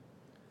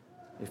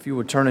If you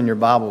would turn in your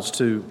Bibles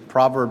to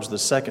Proverbs, the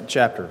second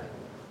chapter.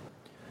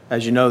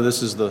 As you know,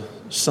 this is the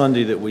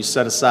Sunday that we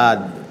set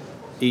aside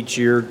each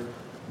year,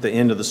 the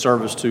end of the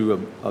service,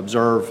 to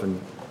observe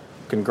and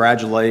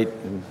congratulate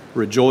and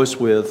rejoice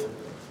with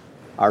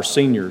our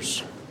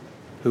seniors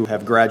who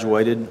have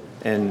graduated.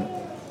 And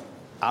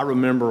I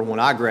remember when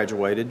I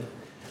graduated,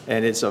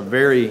 and it's a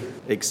very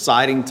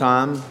exciting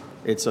time.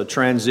 It's a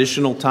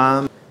transitional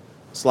time.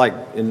 It's like,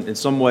 in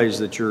some ways,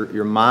 that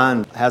your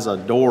mind has a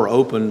door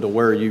open to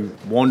where you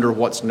wonder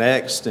what's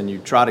next and you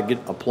try to get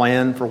a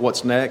plan for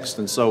what's next.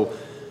 And so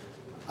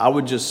I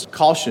would just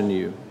caution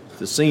you,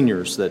 the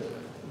seniors, that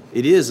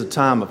it is a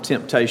time of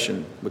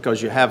temptation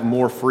because you have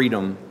more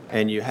freedom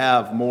and you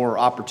have more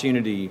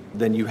opportunity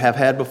than you have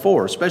had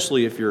before,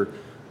 especially if you're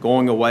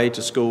going away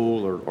to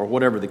school or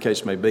whatever the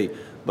case may be.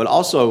 But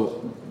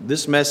also,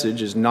 this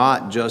message is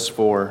not just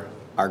for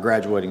our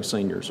graduating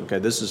seniors, okay?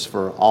 This is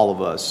for all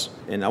of us.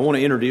 And I want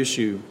to introduce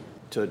you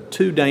to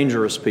two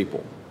dangerous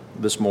people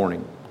this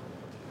morning.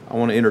 I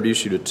want to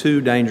introduce you to two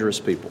dangerous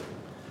people.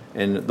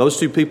 And those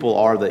two people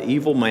are the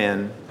evil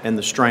man and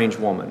the strange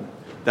woman.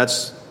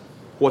 That's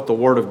what the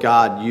Word of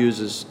God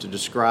uses to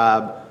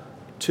describe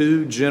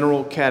two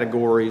general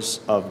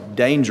categories of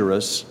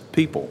dangerous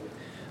people.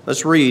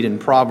 Let's read in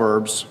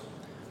Proverbs,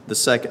 the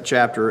second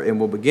chapter, and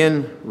we'll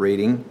begin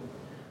reading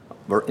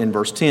in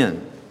verse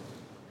 10.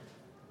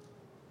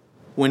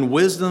 When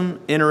wisdom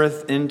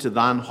entereth into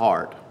thine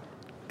heart,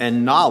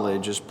 and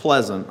knowledge is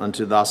pleasant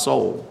unto thy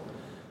soul,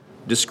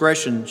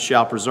 discretion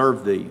shall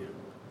preserve thee,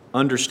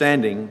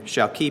 understanding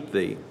shall keep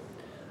thee,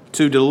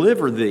 to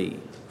deliver thee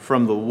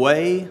from the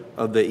way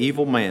of the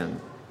evil man,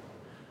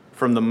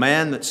 from the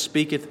man that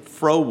speaketh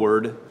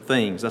froward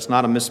things. That's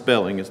not a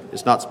misspelling.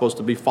 It's not supposed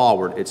to be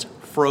forward. It's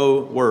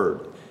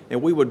froward.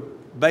 And we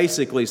would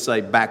basically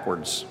say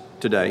backwards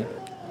today.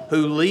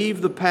 Who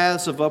leave the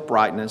paths of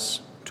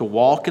uprightness, to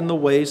walk in the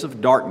ways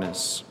of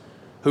darkness,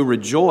 who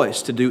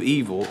rejoice to do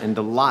evil and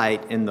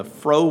delight in the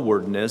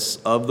frowardness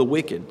of the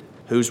wicked,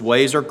 whose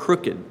ways are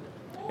crooked,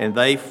 and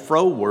they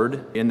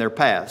froward in their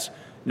paths.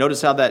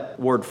 Notice how that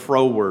word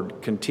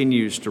froward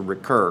continues to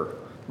recur.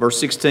 Verse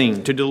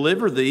 16, to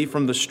deliver thee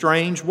from the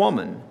strange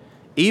woman,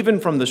 even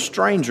from the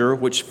stranger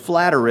which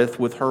flattereth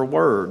with her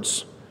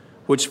words,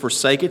 which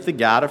forsaketh the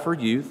guide of her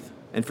youth,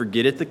 and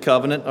forgetteth the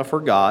covenant of her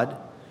God.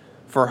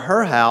 For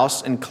her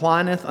house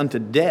inclineth unto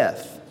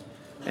death,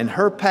 and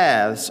her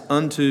paths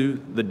unto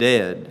the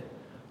dead.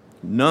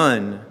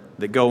 None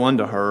that go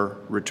unto her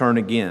return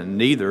again,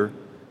 neither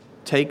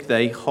take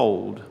they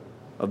hold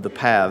of the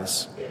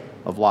paths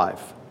of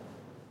life.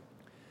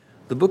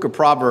 The book of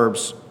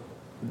Proverbs,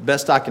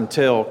 best I can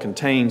tell,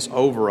 contains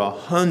over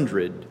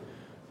 100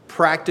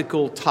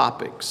 practical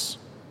topics,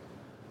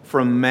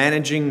 from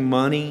managing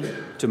money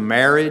to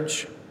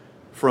marriage,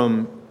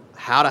 from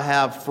how to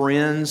have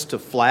friends to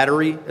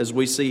flattery, as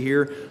we see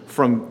here,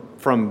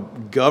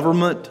 from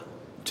government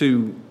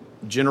to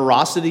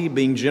generosity,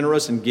 being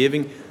generous and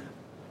giving.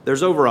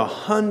 There's over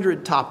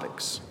 100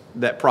 topics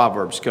that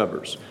Proverbs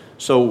covers.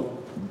 So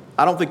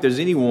I don't think there's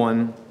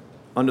anyone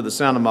under the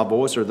sound of my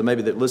voice, or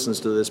maybe that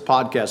listens to this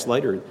podcast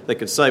later, that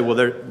could say, well,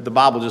 the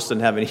Bible just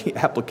doesn't have any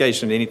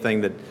application to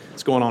anything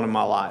that's going on in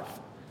my life.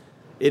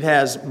 It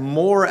has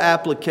more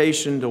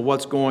application to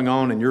what's going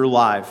on in your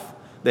life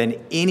than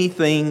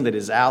anything that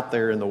is out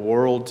there in the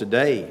world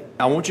today.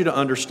 I want you to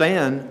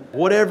understand,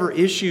 whatever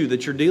issue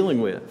that you're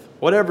dealing with,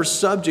 whatever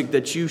subject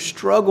that you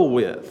struggle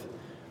with,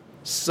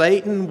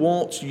 Satan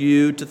wants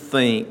you to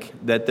think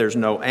that there's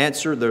no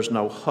answer, there's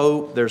no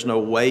hope, there's no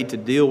way to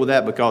deal with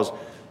that because,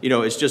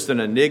 it's just an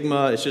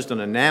enigma, it's just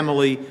an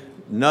anomaly.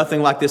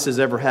 Nothing like this has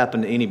ever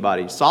happened to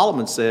anybody.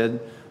 Solomon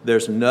said,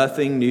 there's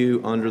nothing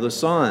new under the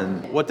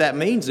sun. What that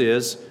means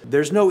is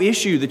there's no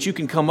issue that you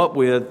can come up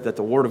with that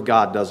the Word of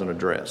God doesn't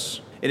address.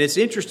 And it's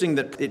interesting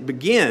that it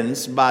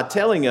begins by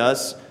telling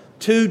us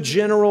two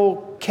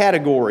general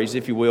categories,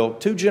 if you will,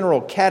 two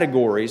general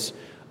categories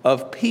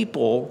of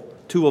people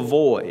to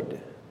avoid.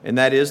 And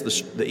that is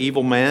the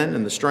evil man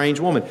and the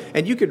strange woman.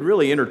 And you could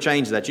really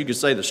interchange that. You could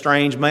say the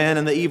strange man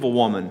and the evil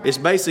woman. It's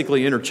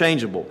basically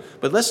interchangeable.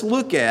 But let's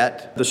look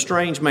at the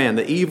strange man,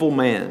 the evil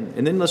man.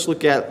 And then let's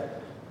look at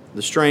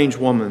the strange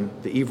woman,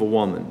 the evil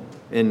woman.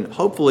 And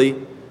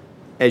hopefully,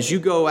 as you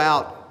go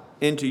out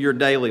into your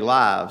daily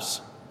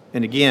lives,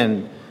 and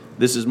again,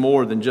 this is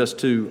more than just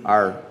to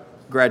our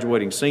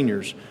graduating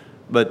seniors,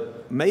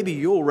 but maybe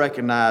you'll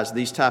recognize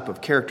these type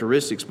of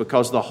characteristics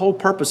because the whole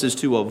purpose is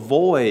to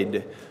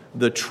avoid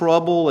the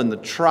trouble and the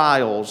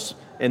trials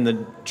and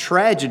the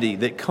tragedy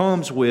that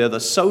comes with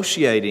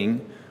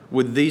associating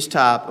with these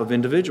type of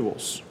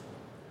individuals.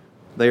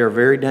 They are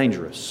very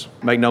dangerous.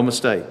 Make no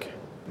mistake.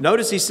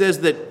 Notice he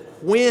says that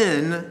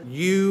when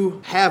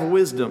you have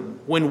wisdom,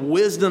 when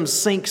wisdom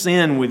sinks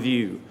in with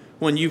you,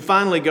 when you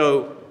finally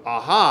go,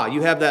 aha,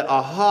 you have that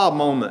aha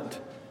moment,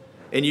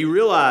 and you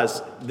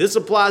realize this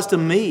applies to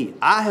me.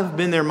 I have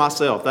been there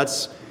myself.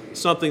 That's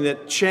something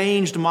that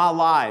changed my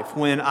life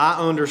when I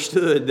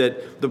understood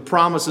that the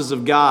promises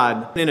of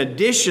God, in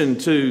addition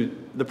to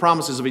the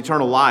promises of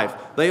eternal life,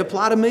 they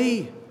apply to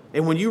me.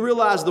 And when you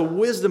realize the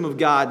wisdom of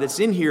God that's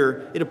in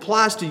here, it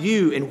applies to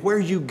you and where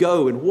you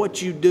go and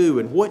what you do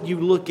and what you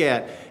look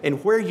at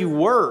and where you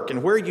work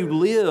and where you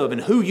live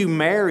and who you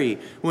marry.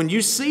 When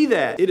you see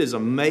that, it is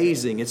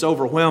amazing. It's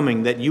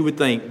overwhelming that you would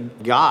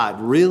think God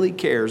really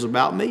cares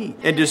about me.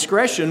 And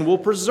discretion will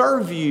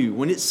preserve you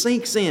when it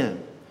sinks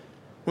in.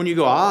 When you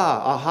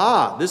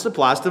go, this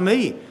applies to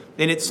me.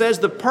 And it says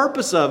the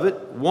purpose of it,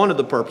 one of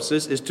the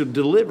purposes, is to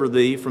deliver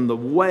thee from the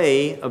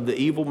way of the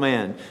evil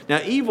man.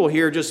 Now, evil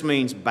here just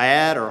means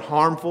bad or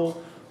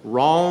harmful,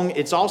 wrong.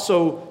 It's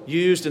also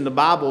used in the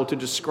Bible to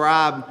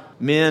describe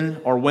men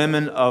or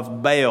women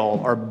of Baal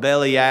or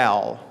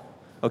Belial.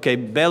 Okay,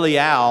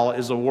 Belial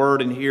is a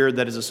word in here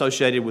that is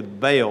associated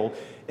with Baal.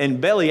 And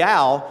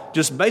Belial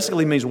just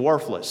basically means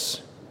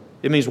worthless.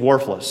 It means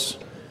worthless.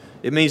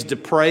 It means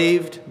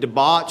depraved,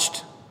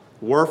 debauched,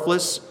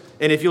 worthless.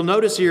 And if you'll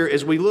notice here,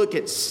 as we look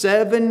at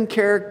 7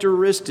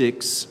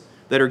 characteristics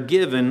that are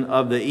given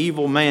of the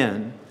evil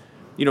man,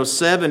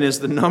 7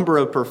 is the number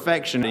of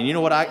perfection. And you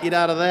know what I get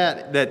out of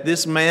that? That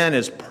this man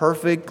is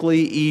perfectly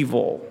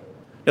evil.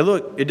 Now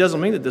look, it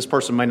doesn't mean that this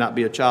person may not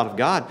be a child of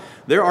God.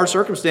 There are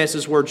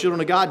circumstances where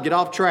children of God get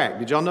off track.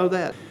 Did y'all know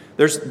that?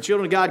 There's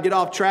children of God get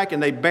off track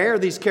and they bear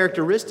these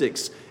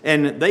characteristics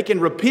and they can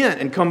repent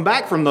and come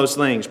back from those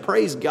things.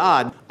 Praise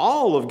God.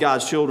 All of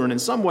God's children in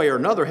some way or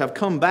another have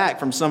come back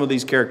from some of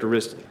these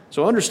characteristics.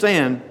 So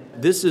understand,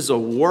 this is a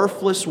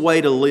worthless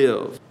way to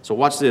live. So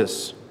watch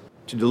this.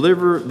 To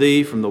deliver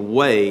thee from the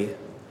way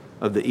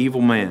of the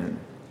evil man.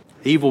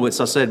 Evil, as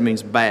I said,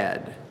 means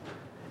bad.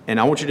 And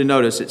I want you to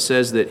notice it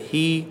says that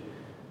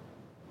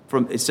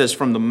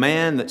from the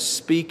man that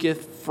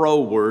speaketh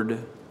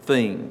froward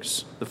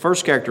things. The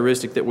first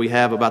characteristic that we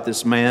have about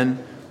this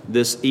man,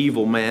 this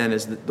evil man,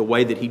 is the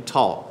way that he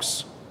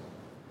talks.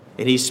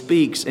 And he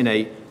speaks in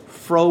a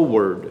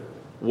froward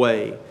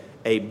way,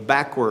 a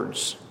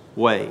backwards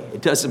way.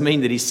 It doesn't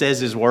mean that he says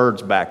his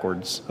words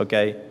backwards,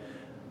 okay?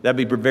 That'd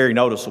be very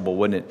noticeable,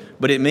 wouldn't it?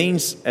 But it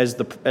means, as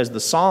the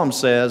Psalm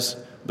says,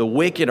 the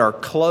wicked are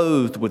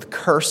clothed with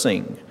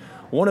cursing.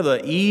 One of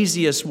the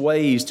easiest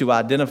ways to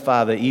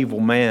identify the evil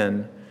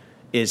man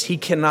is he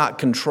cannot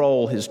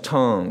control his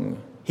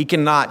tongue. He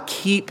cannot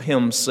keep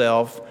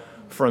himself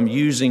from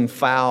using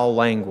foul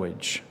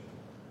language.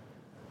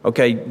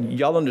 Okay,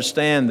 y'all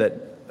understand that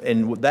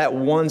in that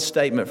one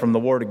statement from the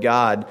Word of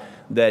God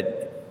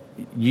that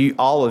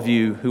all of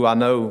you who I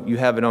know you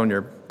have it on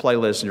your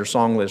playlist and your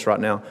song list right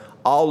now,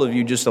 all of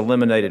you just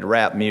eliminated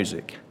rap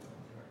music.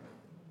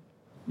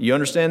 You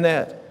understand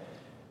that?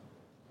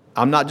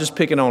 I'm not just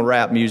picking on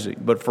rap music,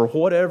 but for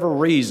whatever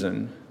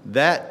reason,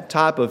 that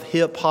type of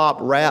hip-hop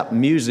rap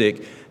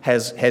music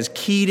has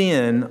keyed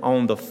in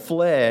on the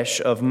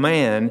flesh of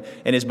man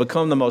and has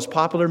become the most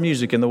popular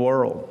music in the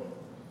world.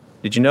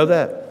 Did you know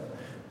that?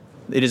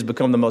 It has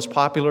become the most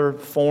popular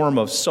form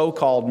of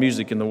so-called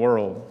music in the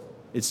world.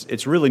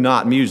 It's really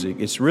not music.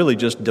 It's really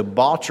just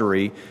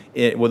debauchery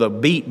with a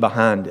beat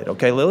behind it.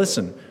 Okay,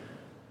 listen,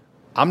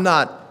 it's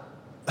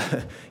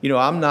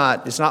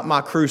not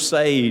my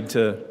crusade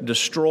to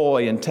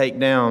destroy and take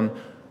down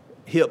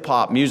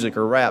hip-hop music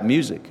or rap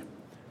music.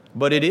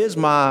 But it is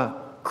my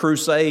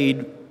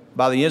crusade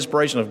by the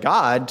inspiration of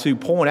God to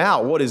point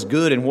out what is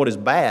good and what is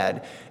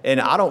bad. And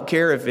I don't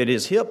care if it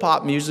is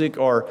hip-hop music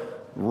or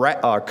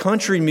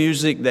country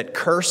music that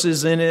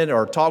curses in it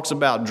or talks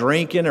about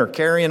drinking or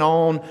carrying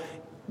on.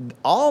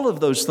 All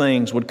of those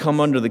things would come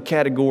under the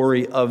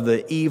category of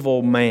the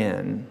evil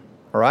man.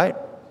 All right?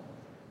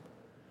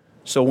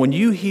 So when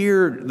you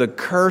hear the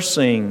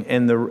cursing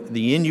and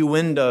the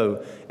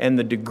innuendo and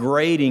the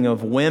degrading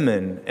of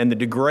women and the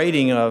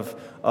degrading of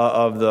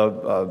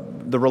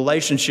the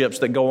relationships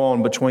that go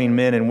on between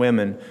men and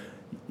women,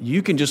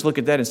 you can just look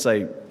at that and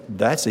say,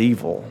 that's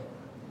evil.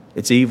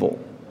 It's evil.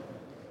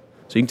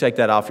 So you can take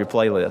that off your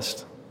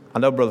playlist. I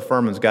know Brother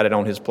Furman's got it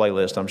on his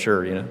playlist, I'm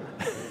sure, you know.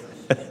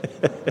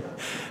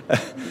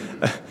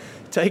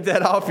 Take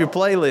that off your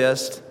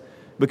playlist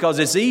because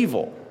it's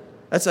evil.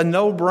 That's a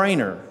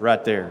no-brainer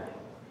right there.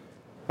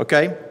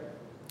 Okay?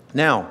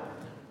 Now,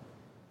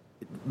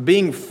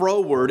 being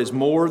froward is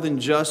more than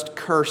just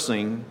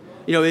cursing.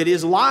 It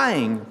is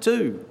lying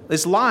too.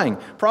 It's lying.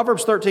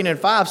 Proverbs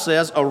 13:5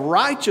 says, a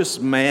righteous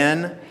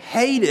man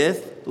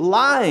hateth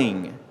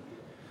lying,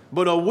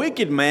 but a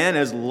wicked man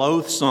is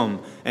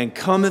loathsome and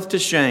cometh to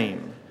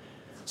shame.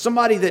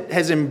 Somebody that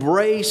has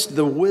embraced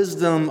the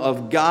wisdom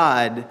of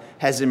God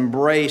has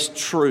embraced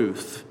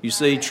truth. You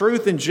see,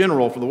 truth in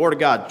general for the Word of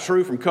God,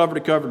 true from cover to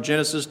cover,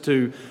 Genesis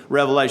to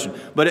Revelation.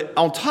 But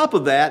on top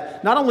of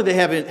that, not only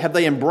have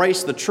they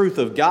embraced the truth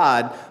of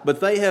God,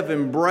 but they have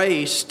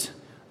embraced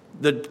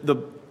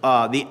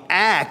the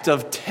act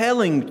of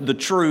telling the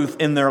truth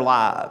in their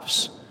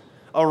lives.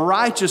 A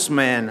righteous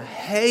man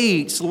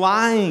hates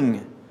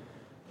lying.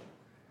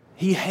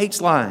 He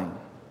hates lying.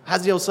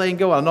 How's the old saying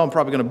go? I know I'm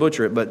probably going to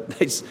butcher it, but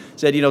they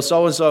said,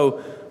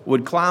 so-and-so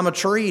would climb a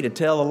tree to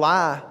tell a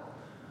lie.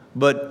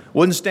 but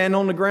wouldn't stand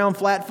on the ground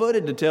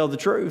flat-footed to tell the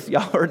truth.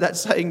 Y'all heard that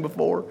saying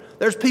before?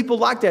 There's people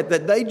like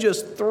that they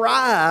just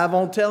thrive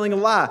on telling a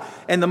lie.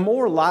 And the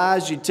more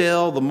lies you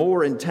tell, the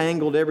more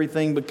entangled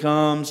everything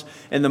becomes,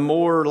 and the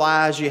more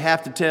lies you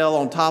have to tell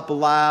on top of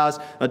lies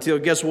until,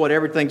 guess what,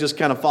 everything just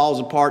kind of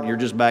falls apart and you're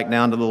just back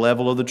down to the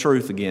level of the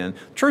truth again.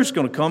 Truth's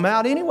going to come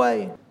out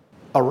anyway.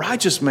 A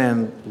righteous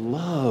man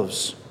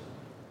loves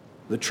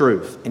the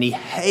truth, and he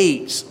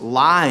hates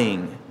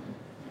lying.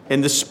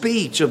 And the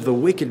speech of the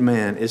wicked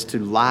man is to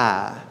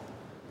lie.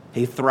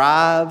 He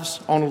thrives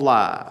on a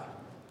lie.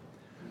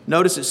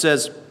 Notice it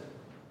says,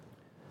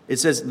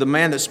 the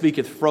man that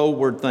speaketh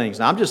froward things.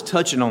 Now, I'm just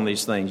touching on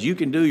these things. You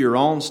can do your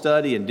own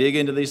study and dig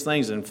into these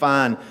things and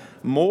find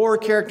more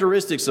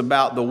characteristics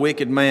about the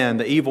wicked man,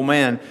 the evil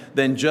man,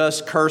 than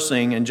just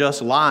cursing and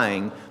just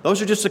lying.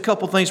 Those are just a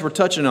couple things we're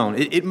touching on.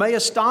 It may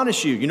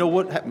astonish you. You know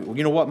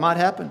what might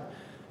happen?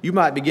 You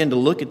might begin to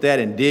look at that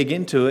and dig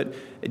into it,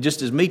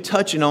 just as me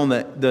touching on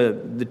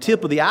the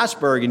tip of the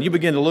iceberg, and you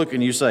begin to look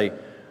and you say,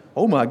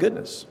 oh my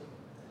goodness,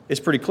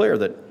 it's pretty clear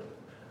that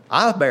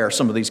I bear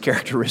some of these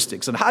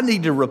characteristics, and I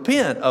need to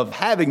repent of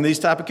having these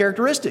type of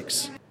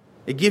characteristics.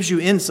 It gives you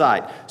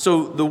insight.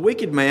 So the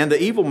wicked man,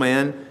 the evil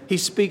man, he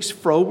speaks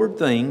froward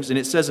things, and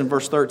it says in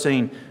verse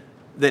 13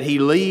 that he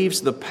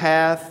leaves the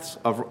paths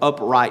of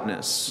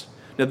uprightness.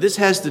 Now this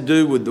has to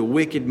do with the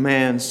wicked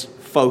man's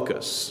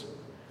focus.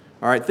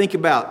 All right, think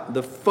about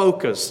the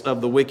focus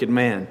of the wicked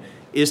man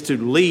is to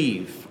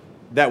leave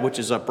that which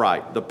is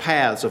upright, the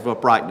paths of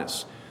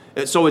uprightness.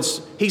 So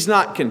he's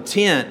not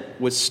content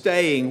with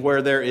staying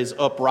where there is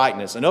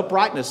uprightness. And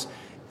uprightness,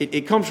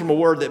 it comes from a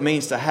word that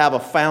means to have a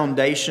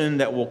foundation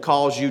that will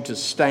cause you to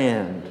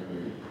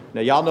stand.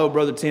 Now, y'all know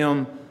Brother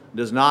Tim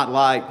does not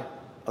like,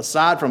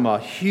 aside from a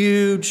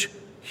huge,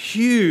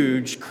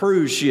 huge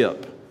cruise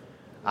ship,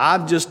 I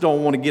just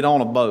don't want to get on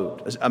a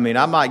boat. I mean,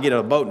 I might get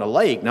a boat in a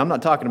lake. Now, I'm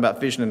not talking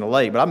about fishing in the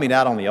lake, but I mean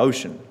out on the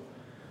ocean.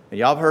 And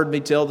y'all have heard me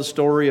tell the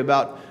story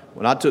about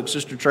when I took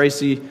Sister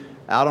Tracy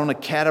out on a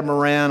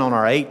catamaran on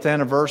our 8th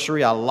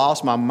anniversary. I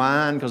lost my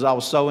mind because I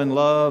was so in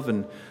love.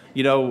 And,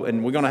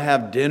 and we're going to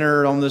have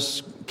dinner on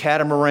this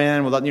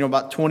catamaran with,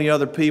 about 20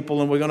 other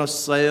people. And we're going to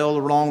sail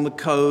along the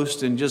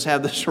coast and just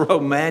have this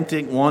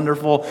romantic,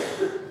 wonderful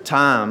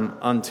time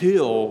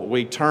until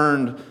we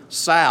turned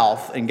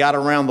south and got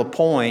around the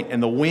point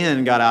and the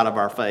wind got out of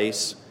our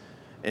face.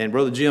 And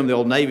Brother Jim, the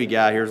old Navy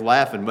guy here, is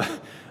laughing, but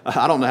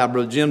I don't know how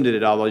Brother Jim did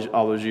it all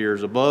those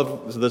years,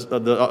 above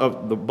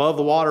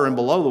the water and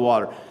below the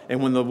water.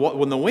 And when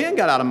the wind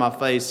got out of my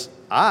face,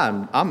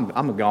 I'm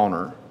a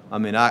goner. I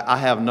mean, I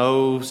have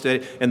no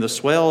steady, and the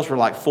swells were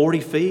like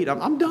 40 feet.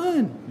 I'm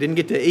done. Didn't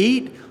get to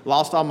eat.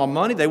 Lost all my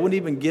money. They wouldn't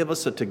even give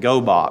us a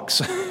to-go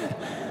box.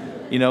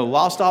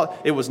 Lost all.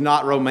 It was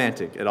not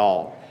romantic at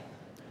all.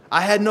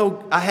 I had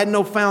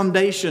no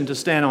foundation to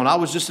stand on. I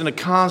was just in a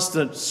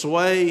constant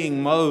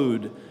swaying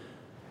mode.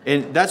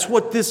 And that's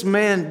what this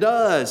man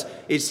does,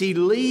 is he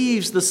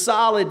leaves the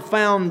solid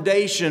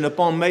foundation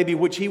upon maybe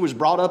which he was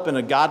brought up in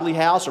a godly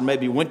house or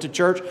maybe went to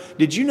church.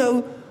 Did you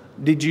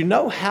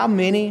know how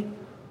many,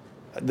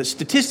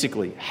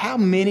 statistically, how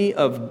many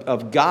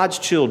of God's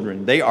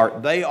children, they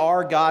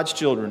are God's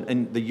children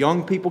in the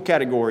young people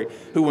category,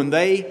 who when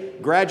they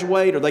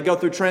graduate or they go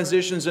through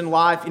transitions in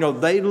life,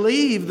 they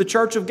leave the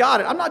church of God.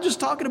 I'm not just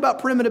talking about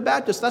primitive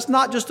Baptists. That's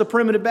not just a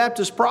primitive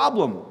Baptist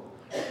problem.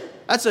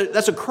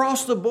 That's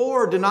across the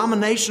board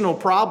denominational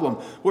problem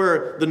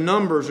where the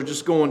numbers are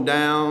just going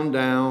down,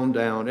 down,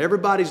 down.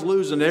 Everybody's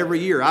losing every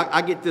year.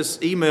 I get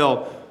this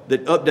email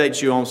that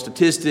updates you on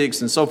statistics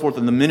and so forth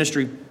in the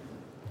ministry.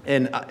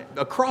 And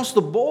across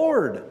the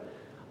board,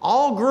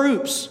 all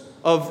groups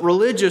of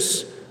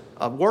religious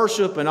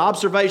worship and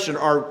observation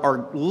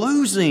are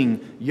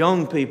losing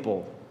young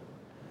people.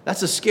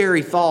 That's a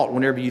scary thought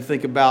whenever you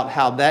think about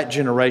how that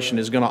generation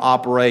is going to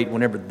operate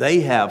whenever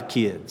they have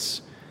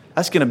kids.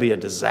 That's going to be a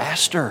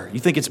disaster. You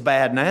think it's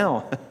bad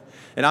now.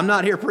 And I'm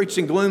not here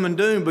preaching gloom and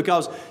doom,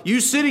 because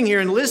you sitting here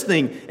and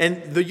listening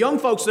and the young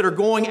folks that are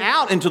going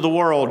out into the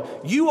world,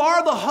 you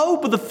are the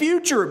hope of the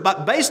future,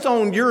 but based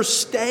on your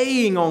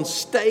staying on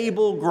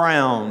stable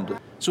ground.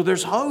 So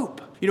there's hope.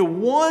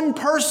 One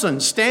person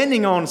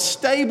standing on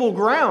stable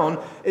ground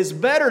is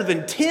better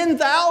than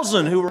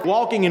 10,000 who are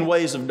walking in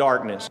ways of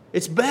darkness.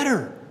 It's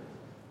better.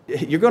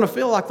 You're going to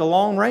feel like the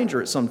Lone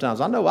Ranger at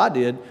sometimes. I know I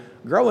did.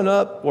 Growing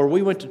up, where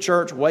we went to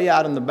church way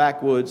out in the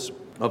backwoods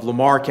of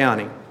Lamar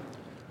County,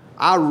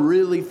 I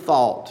really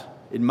thought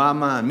in my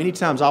mind, many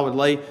times I would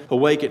lay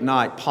awake at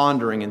night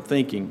pondering and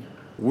thinking,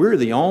 we're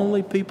the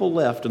only people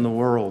left in the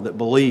world that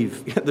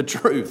believe the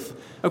truth.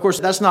 Of course,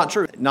 that's not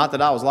true. Not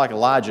that I was like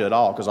Elijah at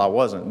all, because I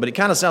wasn't. But it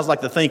kind of sounds like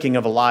the thinking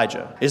of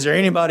Elijah. Is there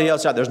anybody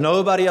else out there? There's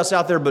nobody else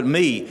out there but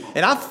me.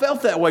 And I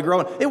felt that way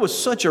growing up. It was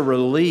such a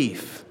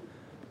relief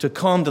to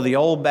come to the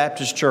old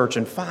Baptist church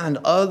and find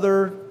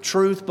other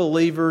truth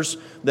believers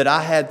that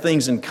I had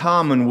things in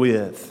common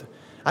with.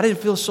 I didn't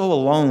feel so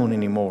alone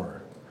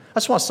anymore.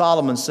 That's why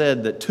Solomon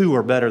said that two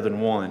are better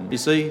than one. You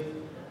see,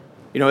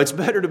 It's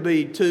better to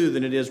be two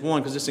than it is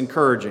one because it's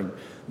encouraging.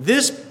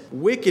 This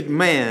wicked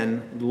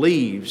man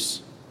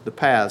leaves the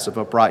paths of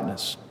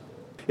uprightness.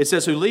 It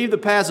says, who leave the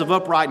paths of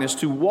uprightness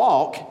to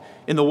walk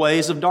in the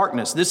ways of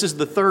darkness. This is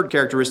the third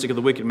characteristic of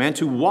the wicked man,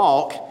 to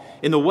walk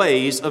in the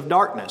ways of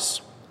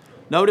darkness.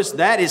 Notice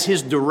that is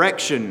his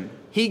direction.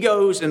 He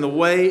goes in the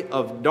way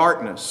of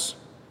darkness.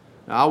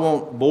 Now, I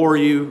won't bore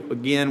you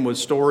again with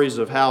stories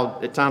of how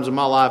at times in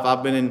my life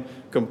I've been in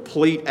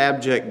complete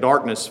abject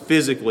darkness,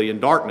 physically in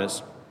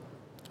darkness.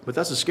 But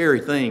that's a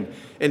scary thing.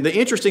 And the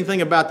interesting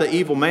thing about the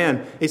evil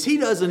man is he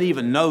doesn't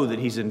even know that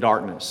he's in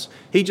darkness.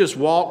 He just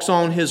walks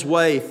on his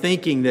way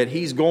thinking that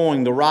he's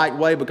going the right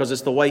way because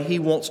it's the way he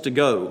wants to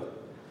go.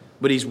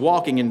 But he's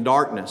walking in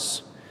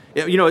darkness.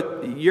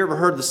 You ever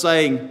heard the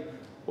saying,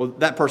 well,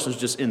 that person's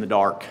just in the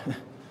dark.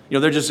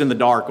 They're just in the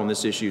dark on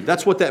this issue.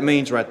 That's what that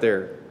means right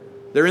there.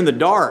 They're in the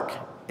dark.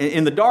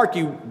 In the dark,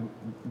 you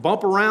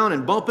bump around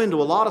and bump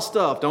into a lot of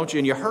stuff, don't you?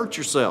 And you hurt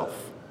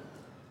yourself.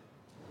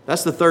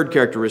 That's the third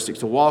characteristic,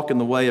 to walk in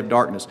the way of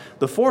darkness.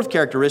 The fourth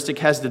characteristic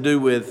has to do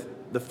with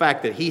the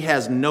fact that he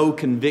has no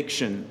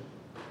conviction.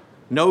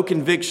 No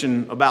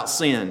conviction about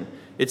sin.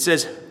 It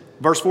says,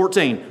 verse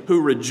 14, who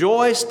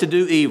rejoice to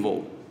do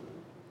evil.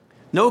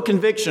 No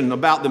conviction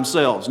about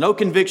themselves. No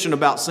conviction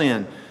about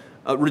sin.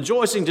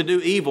 Rejoicing to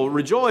do evil.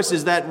 Rejoice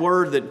is that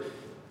word that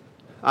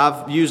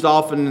I've used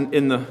often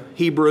in the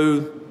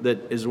Hebrew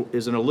that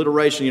is an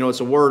alliteration. It's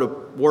a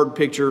word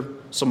picture,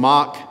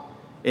 samak.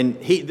 And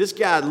this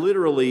guy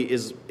literally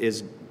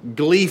is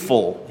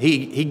gleeful.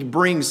 It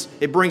brings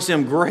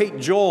him great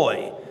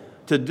joy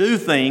to do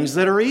things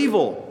that are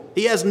evil.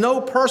 He has no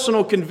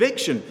personal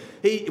conviction.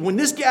 When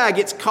this guy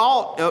gets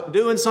caught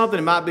doing something,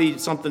 it might be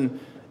something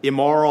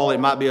immoral, it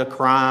might be a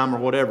crime or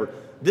whatever.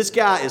 This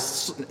guy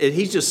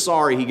he's just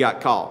sorry he got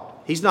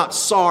caught. He's not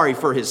sorry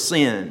for his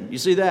sin. You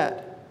see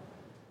that?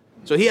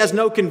 So he has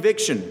no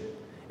conviction.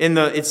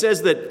 It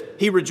says that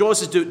he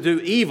rejoices to do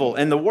evil.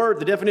 And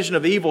the definition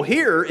of evil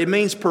here, it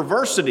means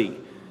perversity.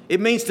 It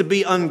means to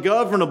be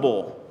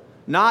ungovernable.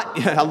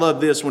 I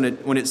love this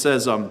when it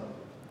says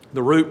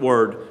the root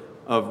word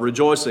of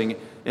rejoicing,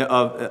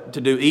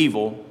 to do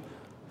evil.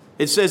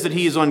 It says that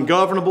he is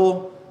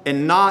ungovernable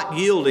and not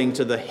yielding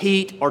to the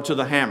heat or to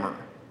the hammer.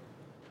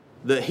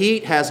 The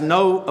heat has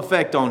no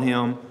effect on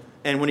him.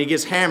 And when he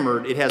gets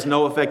hammered, it has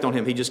no effect on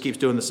him. He just keeps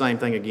doing the same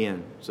thing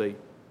again. See?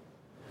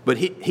 But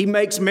he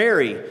makes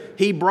merry.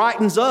 He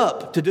brightens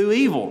up to do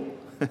evil.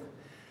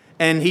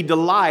 And he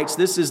delights,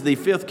 this is the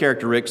fifth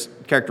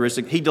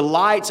characteristic, he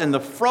delights in the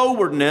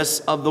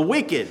frowardness of the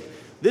wicked.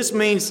 This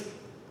means,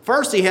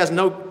 first, he has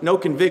no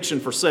conviction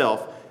for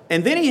self,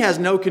 and then he has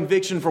no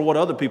conviction for what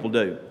other people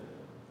do.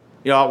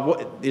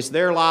 It's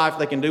their life,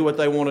 they can do what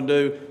they want to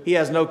do. He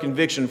has no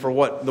conviction for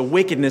what the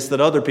wickedness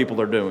that other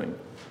people are doing.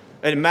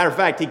 And as a matter of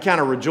fact, he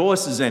kind of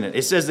rejoices in it.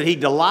 It says that he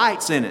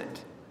delights in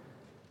it.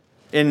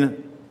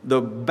 In the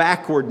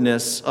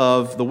backwardness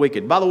of the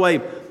wicked. By the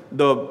way,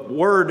 the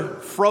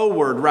word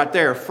froward right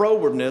there,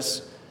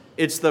 frowardness,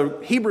 it's the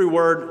Hebrew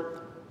word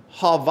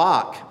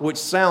havak, which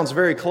sounds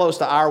very close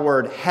to our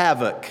word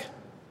havoc.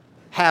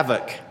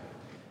 Havoc.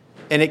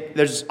 And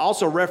there's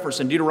also reference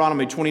in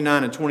Deuteronomy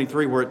 29 and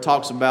 23 where it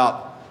talks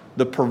about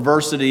the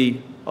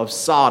perversity of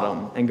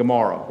Sodom and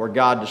Gomorrah, where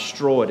God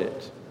destroyed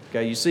it.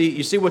 Okay, you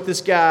see what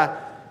this guy,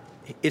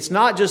 it's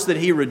not just that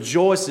he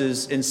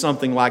rejoices in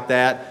something like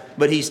that,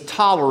 but he's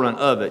tolerant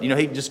of it.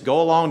 He'd just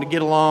go along to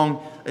get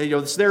along.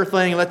 It's their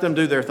thing, let them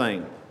do their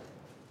thing.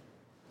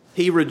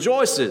 He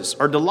rejoices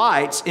or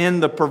delights in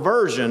the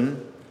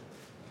perversion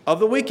of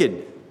the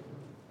wicked.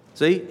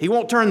 See, he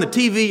won't turn the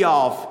TV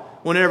off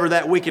whenever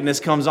that wickedness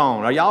comes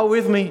on. Are y'all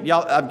with me?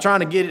 I'm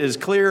trying to get it as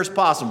clear as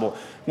possible.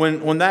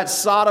 When that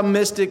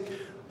sodomistic,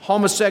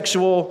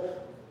 homosexual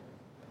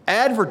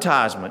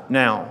advertisement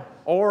now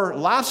or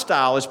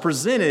lifestyle is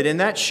presented in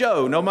that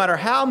show, no matter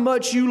how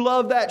much you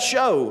love that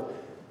show,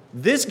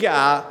 this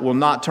guy will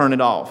not turn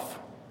it off.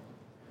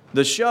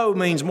 The show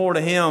means more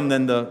to him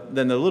than the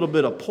little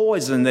bit of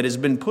poison that has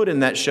been put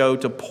in that show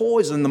to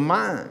poison the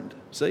mind.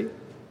 See?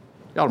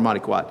 Y'all are mighty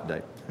quiet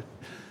today.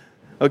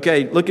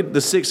 Okay, look at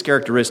the sixth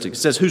characteristic. It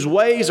says, whose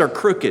ways are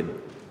crooked.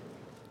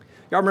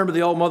 Y'all remember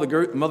the old Mother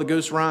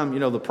Goose rhyme?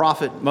 The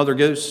prophet Mother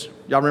Goose?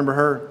 Y'all remember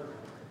her?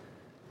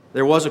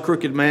 There was a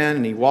crooked man,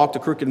 and he walked a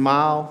crooked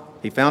mile.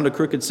 He found a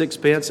crooked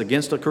sixpence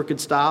against a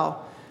crooked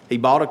stile. He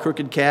bought a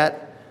crooked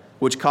cat,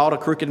 which caught a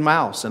crooked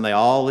mouse, and they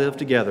all lived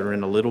together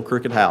in a little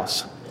crooked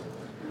house.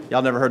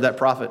 Y'all never heard that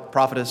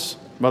prophetess,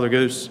 Mother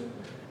Goose?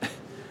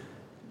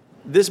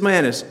 This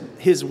man,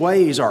 his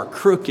ways are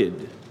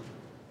crooked.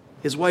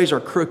 His ways are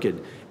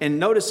crooked. And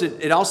notice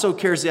it also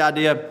carries the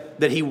idea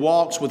that he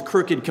walks with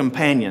crooked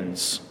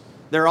companions.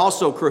 They're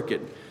also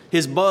crooked.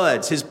 His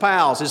buds, his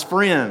pals, his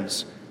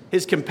friends,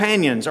 his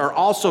companions are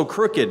also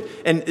crooked.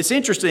 And it's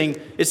interesting,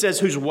 it says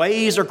whose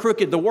ways are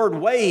crooked. The word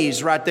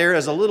ways right there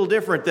is a little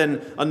different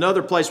than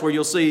another place where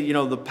you'll see,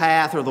 the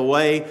path or the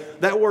way.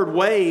 That word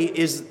way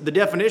the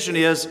definition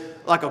is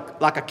like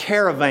a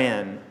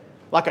caravan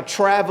like a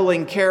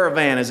traveling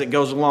caravan as it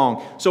goes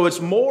along. So it's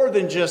more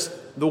than just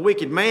the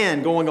wicked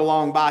man going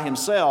along by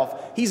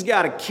himself. He's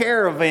got a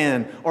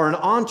caravan or an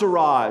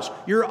entourage.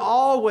 You're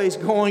always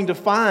going to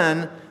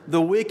find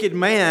the wicked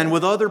man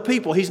with other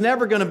people. He's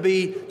never going to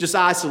be just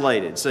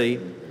isolated, see?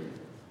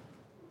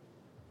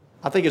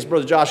 I think as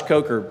Brother Josh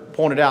Coker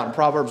pointed out in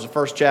Proverbs, the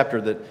first chapter,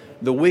 that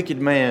the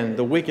wicked man,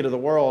 the wicked of the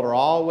world are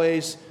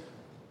always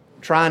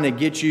trying to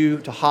get you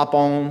to hop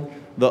on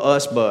the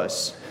us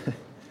bus.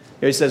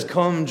 He says,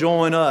 come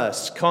join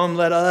us. Come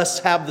let us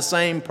have the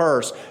same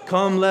purse.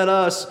 Come let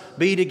us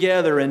be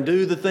together and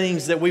do the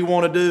things that we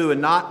want to do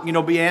and not,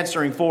 be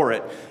answering for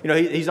it.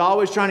 He's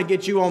always trying to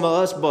get you on the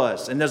us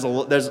bus. And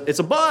it's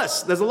a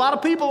bus. There's a lot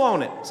of people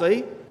on it,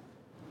 see?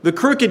 The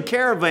crooked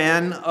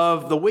caravan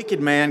of the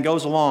wicked man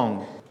goes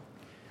along,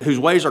 whose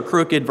ways are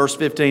crooked, verse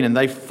 15, and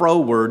they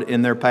froward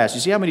in their past. You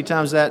see how many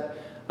times that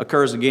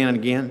occurs again and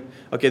again?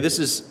 Okay, this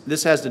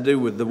has to do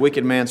with the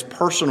wicked man's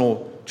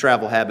personal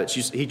travel habits.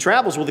 He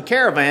travels with a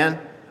caravan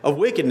of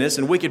wickedness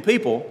and wicked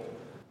people,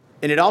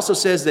 and it also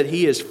says that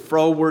he is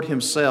froward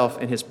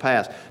himself in his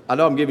past. I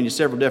know I'm giving you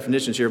several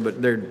definitions here,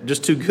 but they're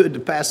just too good to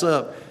pass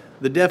up.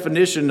 The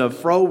definition of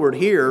froward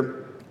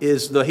here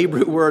is the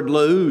Hebrew word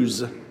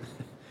lose, and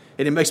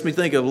it makes me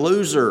think of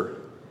loser.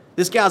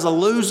 This guy's a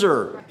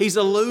loser. He's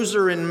a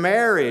loser in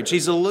marriage.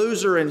 He's a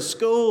loser in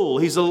school.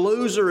 He's a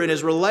loser in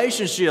his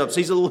relationships.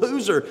 He's a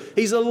loser.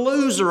 He's a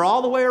loser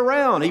all the way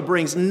around. He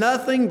brings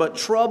nothing but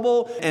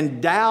trouble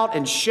and doubt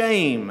and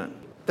shame.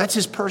 That's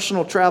his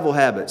personal travel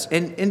habits.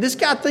 And this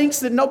guy thinks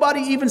that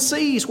nobody even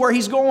sees where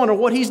he's going or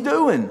what he's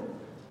doing.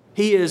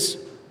 He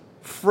is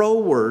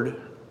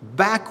froward,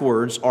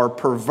 backwards, or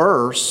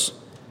perverse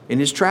in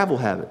his travel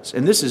habits.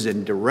 And this is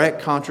in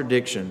direct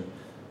contradiction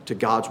to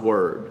God's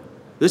word.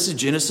 This is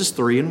Genesis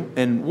 3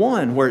 and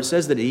 1, where it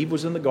says that Eve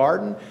was in the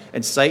garden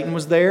and Satan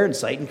was there, and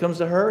Satan comes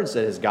to her and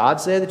says,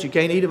 God said that you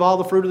can't eat of all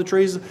the fruit of the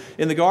trees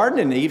in the garden.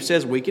 And Eve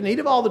says, we can eat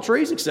of all the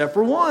trees except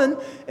for one.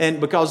 And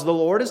because the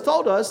Lord has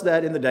told us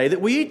that in the day that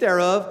we eat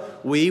thereof,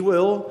 we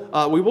will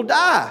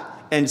die.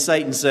 And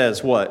Satan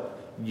says, what?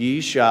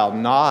 Ye shall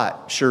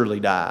not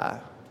surely die.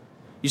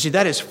 You see,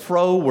 that is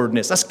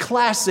frowardness. That's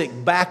classic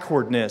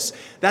backwardness.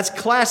 That's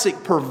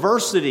classic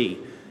perversity.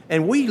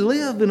 And we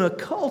live in a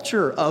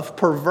culture of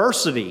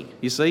perversity,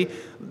 you see.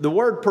 The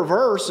word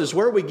perverse is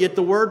where we get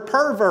the word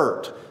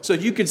pervert. So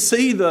you could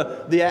see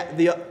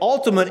the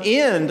ultimate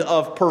end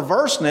of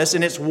perverseness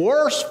in its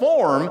worst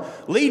form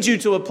leads you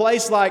to a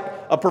place like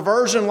a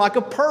perversion, like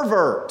a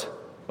pervert,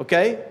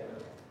 okay?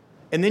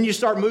 And then you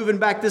start moving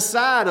back this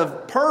side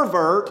of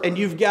pervert, and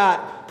you've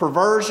got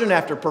perversion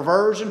after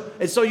perversion.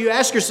 And so you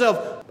ask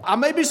yourself, I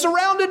may be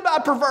surrounded by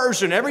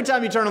perversion. Every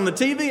time you turn on the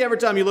TV, every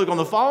time you look on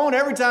the phone,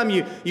 every time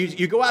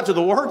you go out to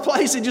the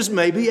workplace, it just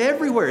may be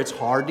everywhere. It's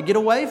hard to get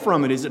away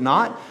from it, is it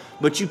not?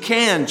 But you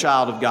can,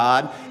 child of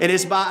God. And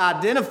it's by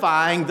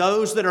identifying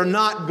those that are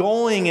not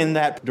going in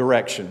that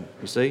direction,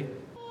 you see?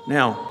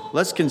 Now,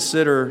 let's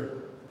consider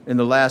in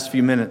the last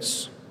few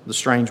minutes the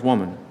strange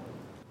woman.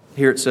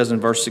 Here it says in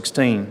verse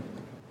 16,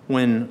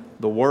 when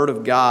the word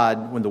of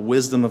God, when the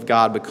wisdom of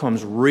God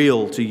becomes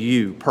real to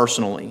you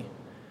personally,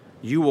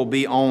 you will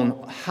be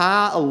on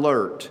high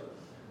alert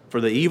for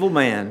the evil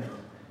man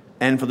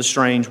and for the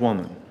strange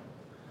woman.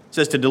 It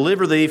says to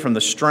deliver thee from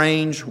the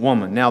strange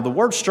woman. Now, the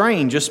word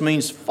strange just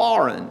means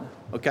foreign,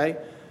 okay?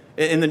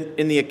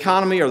 In the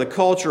economy or the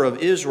culture of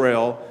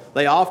Israel,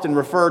 they often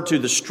referred to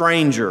the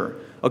stranger,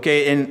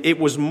 okay? And it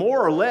was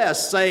more or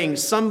less saying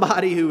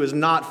somebody who is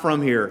not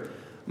from here.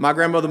 My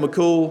grandmother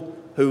McCool,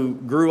 who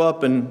grew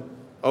up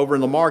over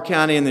in Lamar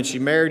County, and then she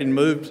married and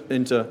moved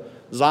into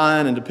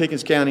Zion and to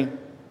Pickens County.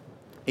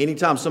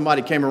 Anytime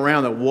somebody came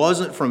around that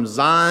wasn't from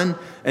Zion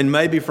and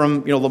maybe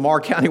from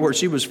Lamar County where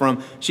she was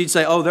from, she'd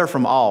say, oh, they're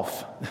from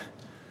off.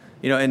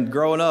 And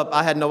growing up,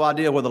 I had no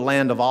idea where the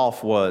land of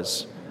off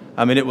was.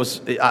 I mean,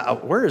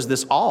 where is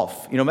this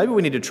off? Maybe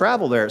we need to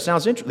travel there. It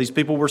sounds interesting. These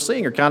people we're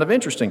seeing are kind of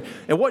interesting.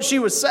 And what she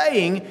was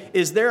saying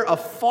is they're a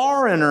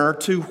foreigner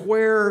to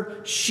where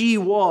she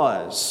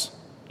was.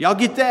 Y'all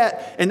get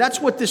that? And that's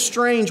what this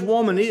strange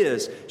woman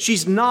is.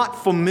 She's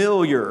not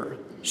familiar.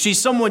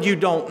 She's someone you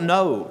don't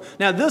know.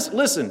 Now,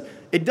 listen,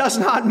 it does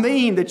not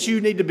mean that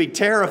you need to be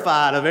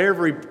terrified of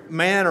every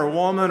man or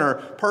woman or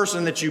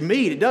person that you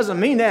meet. It doesn't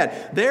mean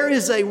that. There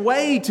is a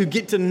way to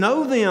get to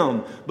know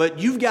them, but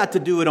you've got to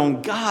do it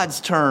on God's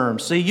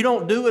terms. See, you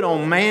don't do it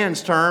on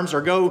man's terms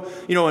or go,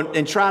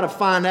 and try to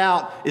find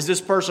out, is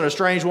this person a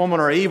strange woman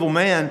or an evil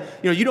man?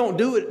 You don't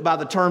do it by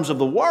the terms of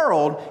the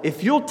world.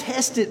 If you'll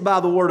test it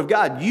by the Word of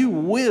God, you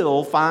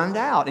will find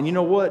out. And you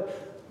know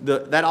what?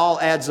 That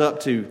all adds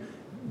up to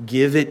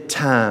give it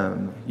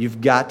time.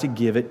 You've got to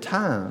give it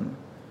time.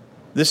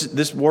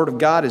 This Word of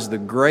God is the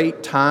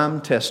great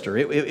time tester.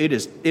 It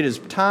is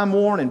time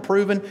worn and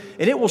proven,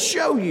 and it will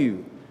show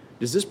you,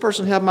 does this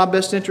person have my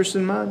best interest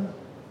in mind,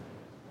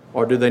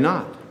 or do they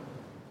not?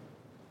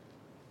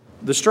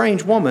 The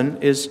strange woman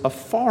is a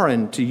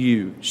foreign to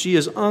you. She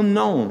is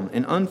unknown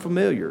and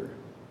unfamiliar.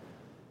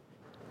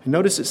 And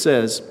notice it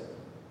says,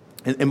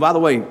 And by the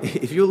way,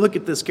 if you look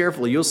at this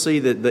carefully, you'll see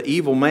that the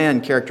evil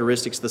man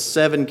characteristics, the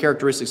 7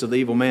 characteristics of the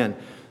evil man,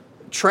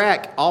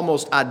 track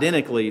almost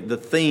identically the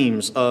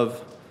themes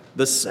of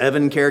the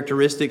 7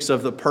 characteristics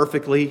of the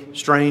perfectly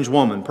strange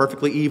woman,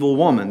 perfectly evil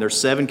woman. There's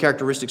 7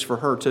 characteristics for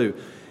her too.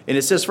 And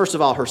it says, first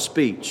of all, her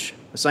speech.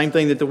 The same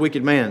thing that the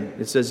wicked man.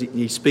 It says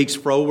he speaks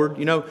froward.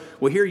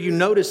 Well, here you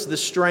notice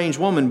this strange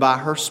woman by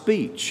her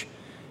speech.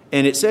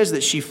 And it says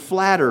that she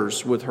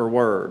flatters with her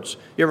words.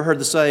 You ever heard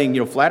the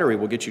saying, flattery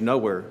will get you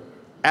nowhere?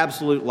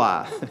 Absolute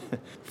lie.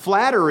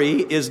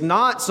 Flattery is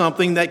not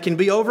something that can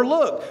be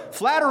overlooked.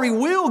 Flattery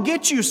will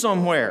get you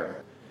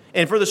somewhere.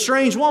 And for the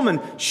strange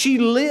woman, she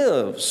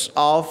lives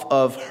off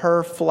of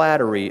her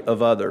flattery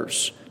of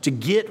others to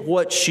get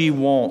what she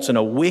wants in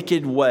a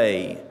wicked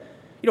way.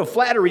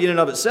 Flattery in and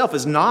of itself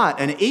is not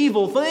an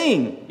evil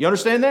thing. You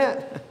understand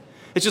that?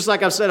 It's just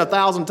like I've said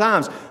 1,000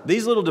 times.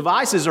 These little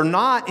devices are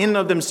not in and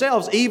of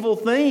themselves evil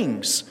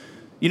things.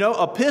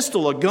 A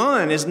pistol, a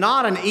gun is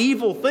not an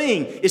evil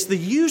thing. It's the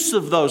use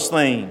of those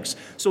things.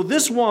 So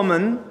this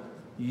woman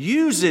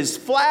uses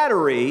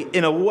flattery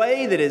in a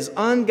way that is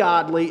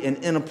ungodly and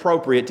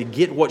inappropriate to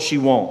get what she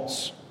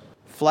wants.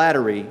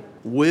 Flattery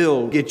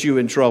will get you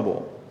in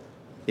trouble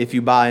if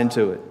you buy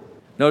into it.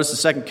 Notice the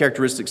second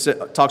characteristic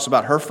talks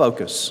about her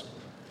focus.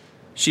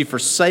 She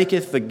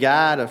forsaketh the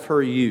guide of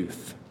her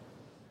youth.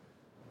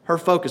 Her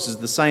focus is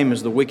the same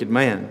as the wicked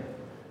man.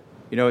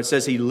 It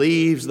says he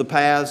leaves the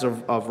paths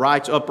of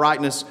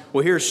uprightness.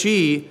 Well, here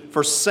she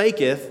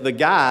forsaketh the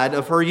guide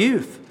of her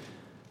youth.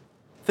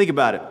 Think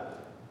about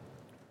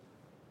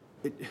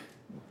it.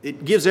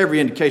 It gives every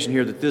indication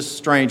here that this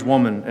strange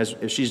woman, as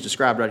she's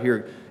described right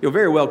here,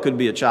 very well could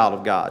be a child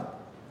of God.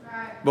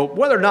 Right. But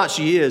whether or not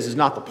she is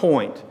not the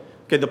point.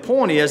 Okay, the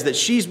point is that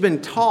she's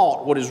been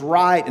taught what is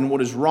right and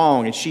what is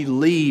wrong, and she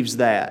leaves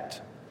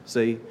that.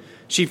 See?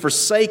 She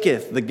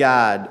forsaketh the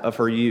guide of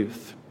her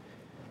youth.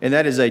 And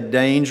that is a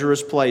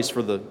dangerous place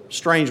for the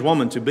strange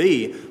woman to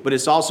be, but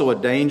it's also a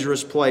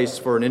dangerous place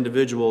for an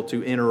individual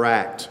to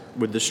interact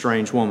with the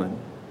strange woman.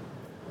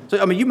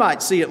 So, you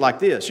might see it like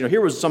this.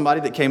 Here was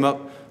somebody that came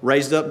up,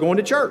 raised up, going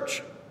to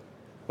church.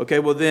 Okay,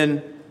 well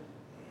then,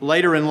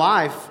 later in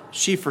life,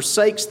 she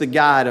forsakes the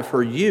guide of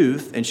her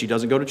youth, and she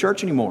doesn't go to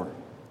church anymore.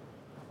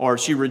 Or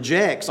she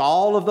rejects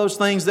all of those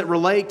things that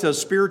relate to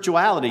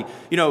spirituality.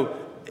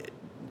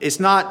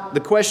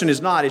 The question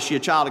is not, is she a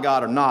child of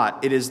God or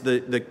not? It is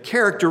the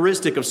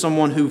characteristic of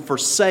someone who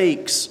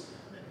forsakes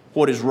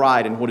what is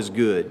right and what is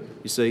good,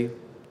 you see?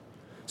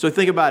 So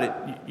think about it.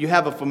 You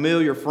have a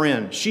familiar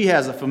friend. She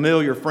has a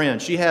familiar friend.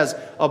 She has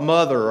a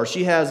mother or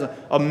she has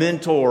a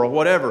mentor or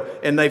whatever,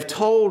 and they've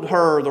told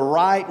her the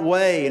right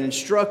way and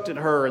instructed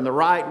her in the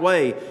right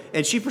way,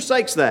 and she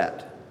forsakes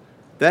that.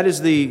 That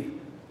is the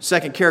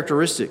second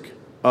characteristic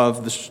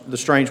of the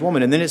strange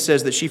woman. And then it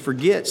says that she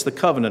forgets the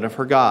covenant of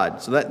her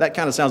God. So that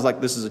kind of sounds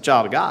like this is a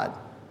child of God.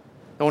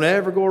 Don't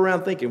ever go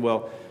around thinking,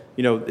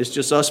 it's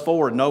just us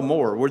 4 and no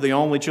more. We're the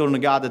only children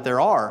of God that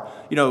there are.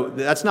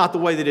 That's not the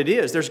way that it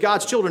is. There's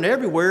God's children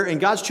everywhere, and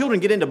God's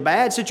children get into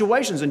bad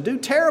situations and do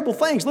terrible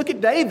things. Look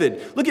at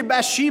David. Look at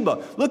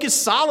Bathsheba. Look at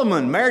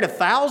Solomon, married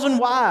 1,000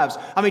 wives.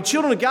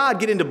 Children of God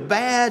get into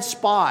bad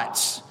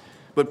spots.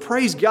 But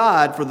praise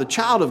God, for the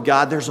child of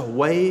God, there's a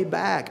way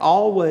back,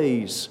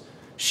 always.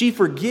 She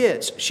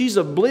forgets. She's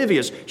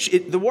oblivious.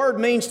 The word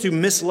means to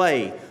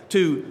mislay,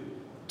 to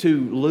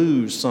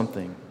lose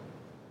something.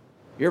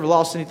 You ever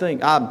lost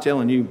anything? I'm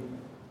telling you,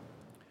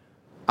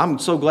 I'm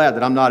so glad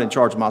that I'm not in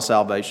charge of my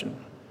salvation,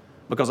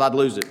 because I'd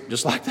lose it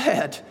just like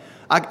that.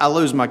 I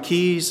lose my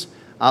keys.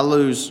 I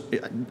lose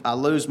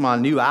my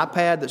new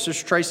iPad that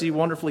Sister Tracy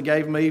wonderfully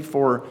gave me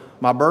for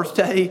my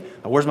birthday.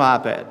 Where's my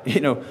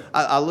iPad?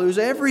 I lose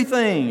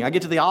everything. I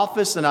get to the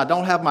office and I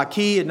don't have my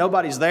key and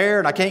nobody's there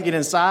and I can't get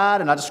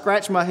inside and I just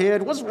scratch my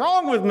head. What's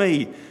wrong with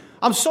me?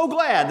 I'm so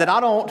glad that I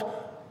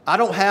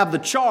don't have the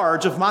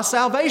charge of my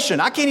salvation.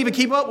 I can't even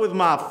keep up with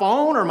my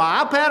phone or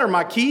my iPad or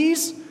my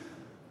keys.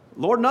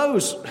 Lord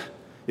knows,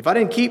 if I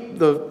didn't keep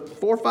the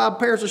 4 or 5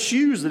 pairs of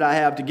shoes that I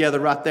have together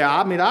right there,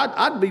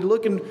 I'd be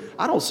looking.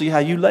 I don't see how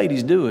you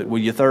ladies do it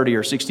with your 30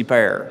 or 60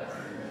 pair.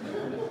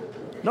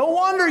 No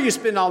wonder you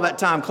spend all that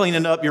time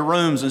cleaning up your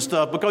rooms and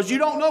stuff, because you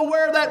don't know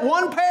where that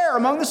one pair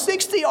among the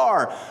 60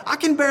 are. I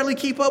can barely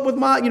keep up with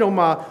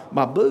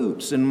my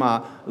boots and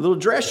my little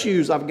dress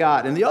shoes I've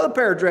got, and the other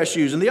pair of dress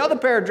shoes, and the other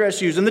pair of dress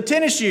shoes, and the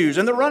tennis shoes,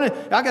 and the running.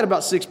 I got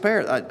about 6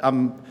 pairs.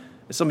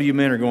 Some of you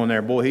men are going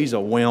there, boy, he's a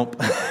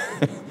wimp.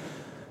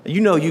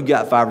 You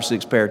got 5 or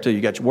 6 pair too. You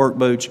got your work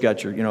boots, you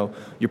got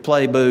your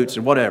play boots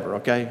and whatever,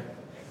 okay?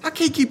 I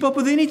can't keep up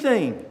with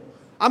anything.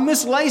 I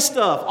mislay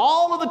stuff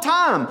all of the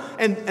time.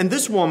 And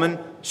this woman,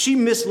 she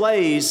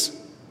mislays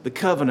the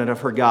covenant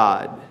of her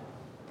God,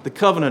 the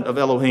covenant of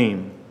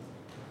Elohim.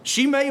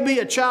 She may be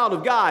a child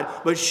of God,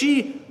 but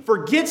she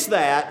forgets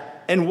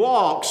that and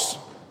walks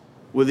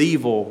with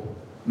evil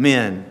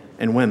men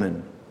and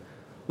women.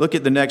 Look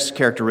at the next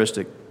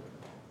characteristic.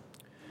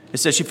 It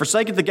says, she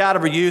forsaketh the God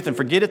of her youth and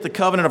forgetteth the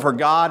covenant of her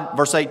God.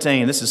 Verse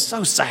 18, this is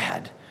so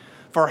sad.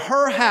 For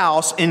her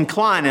house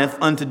inclineth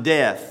unto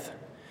death.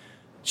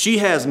 She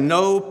has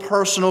no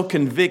personal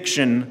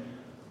conviction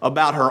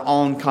about her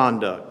own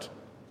conduct.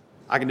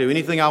 I can do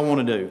anything I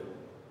want to do.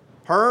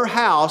 Her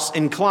house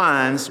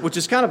inclines, which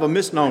is kind of a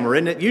misnomer,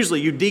 isn't it?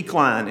 Usually you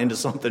decline into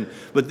something.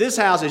 But this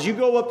house, as you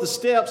go up the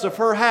steps of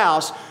her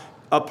house,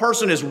 a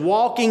person is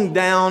walking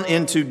down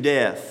into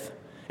death.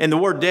 And the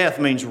word death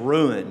means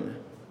ruin.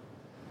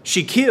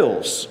 She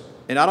kills.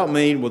 And I don't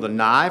mean with a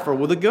knife or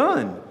with a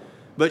gun.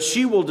 But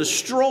she will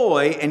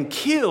destroy and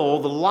kill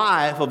the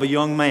life of a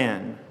young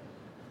man.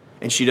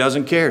 And she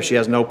doesn't care. She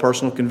has no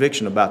personal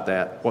conviction about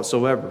that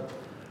whatsoever.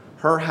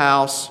 Her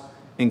house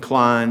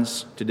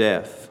inclines to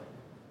death.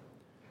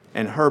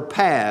 And her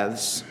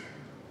paths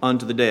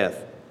unto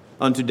death.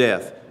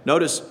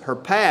 Notice her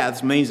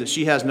paths means that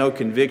she has no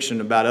conviction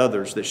about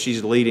others, that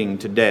she's leading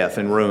to death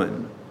and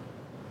ruin.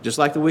 Just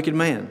like the wicked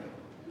man.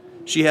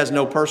 She has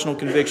no personal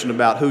conviction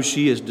about who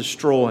she is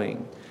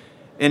destroying.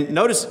 And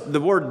notice the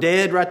word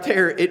dead right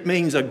there, it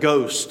means a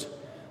ghost.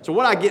 So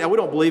what I get, we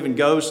don't believe in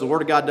ghosts. The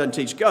Word of God doesn't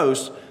teach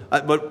ghosts.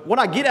 But what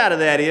I get out of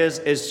that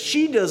is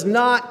she does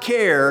not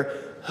care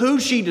who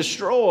she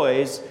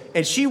destroys,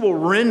 and she will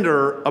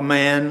render a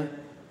man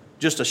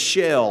just a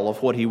shell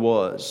of what he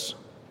was.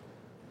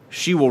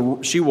 She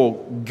will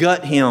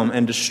gut him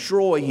and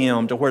destroy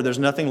him to where there's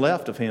nothing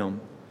left of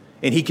him.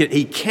 And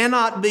he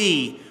cannot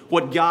be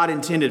what God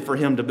intended for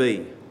him to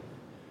be,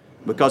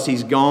 because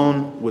he's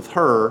gone with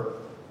her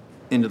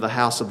into the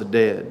house of the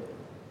dead.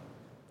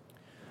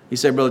 You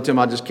say, Brother Tim,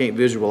 I just can't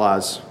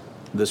visualize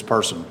this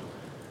person.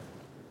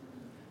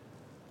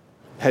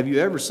 Have you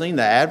ever seen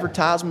the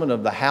advertisement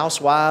of the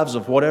housewives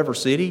of whatever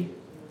city?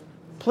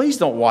 Please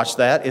don't watch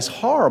that. It's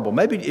horrible.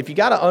 Maybe if you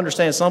got to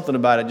understand something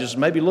about it, just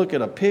maybe look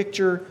at a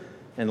picture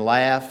and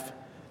laugh,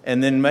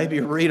 and then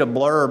maybe read a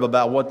blurb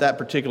about what that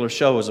particular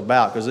show is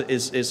about, because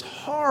it's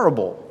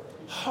horrible,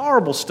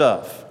 horrible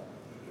stuff.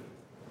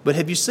 But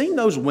have you seen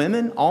those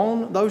women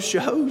on those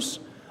shows?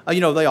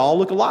 They all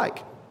look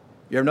alike.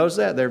 You ever notice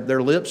that?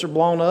 Their lips are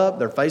blown up,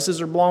 their faces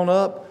are blown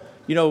up.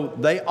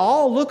 They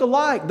all look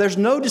alike. There's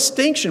no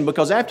distinction,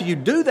 because after you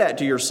do that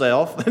to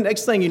yourself, the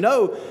next thing you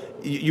know,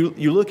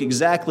 you look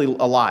exactly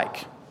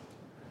alike.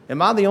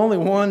 Am I the only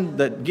one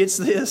that gets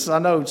this? I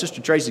know Sister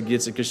Tracy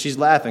gets it because she's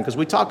laughing, because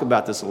we talk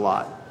about this a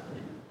lot.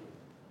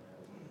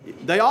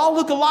 They all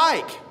look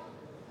alike.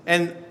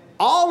 And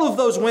all of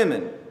those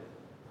women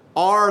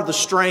are the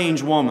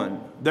strange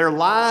woman. Their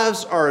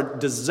lives are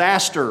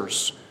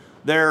disasters.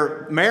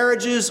 Their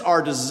marriages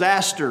are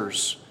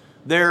disasters.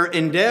 Their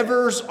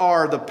endeavors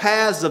are the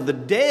paths of the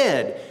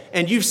dead.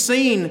 And you've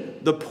seen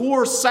the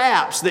poor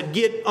saps that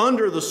get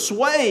under the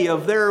sway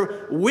of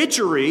their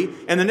witchery,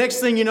 and the next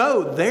thing you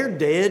know, they're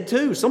dead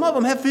too. Some of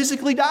them have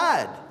physically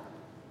died.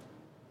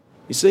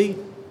 You see?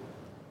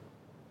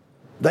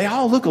 They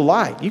all look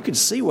alike. You can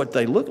see what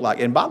they look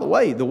like. And by the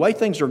way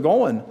things are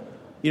going,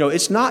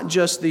 it's not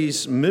just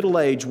these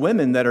middle-aged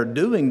women that are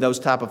doing those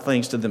type of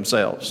things to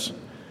themselves.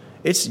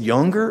 It's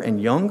younger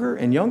and younger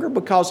and younger,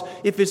 because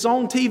if it's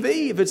on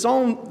TV, if it's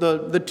on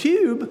the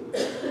tube,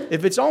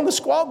 if it's on the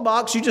squawk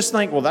box, you just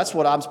think, well, that's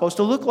what I'm supposed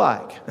to look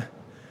like.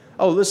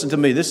 Oh, listen to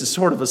me. This is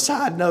sort of a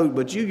side note,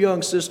 but you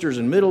young sisters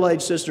and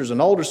middle-aged sisters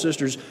and older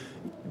sisters,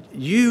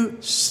 you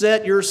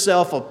set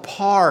yourself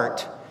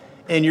apart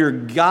in your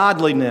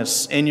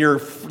godliness and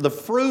the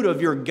fruit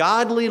of your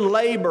godly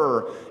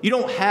labor. You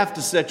don't have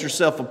to set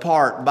yourself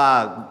apart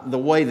by the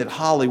way that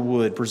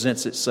Hollywood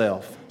presents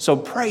itself. So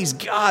praise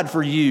God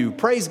for you.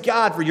 Praise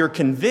God for your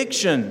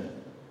conviction.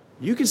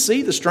 You can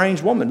see the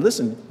strange woman.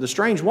 Listen, the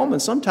strange woman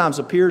sometimes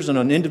appears in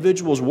an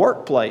individual's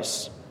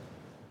workplace.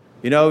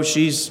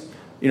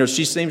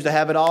 She seems to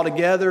have it all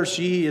together.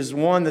 She is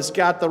one that's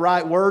got the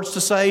right words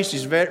to say.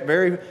 She's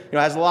very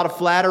has a lot of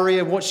flattery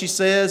in what she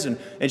says,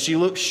 and she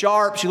looks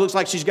sharp. She looks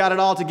like she's got it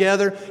all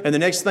together. And the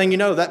next thing you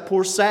know, that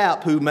poor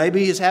sap who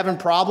maybe is having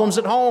problems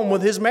at home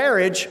with his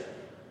marriage,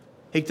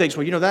 he thinks,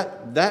 well,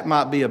 that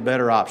might be a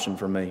better option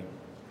for me.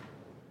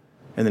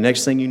 And the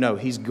next thing you know,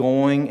 he's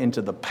going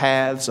into the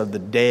paths of the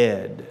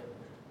dead.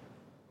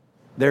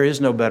 There is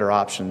no better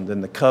option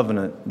than the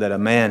covenant that a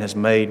man has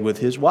made with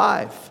his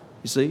wife.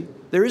 You see?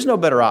 There is no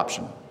better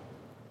option.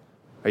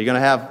 Are you going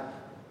to have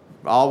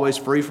always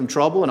free from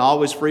trouble and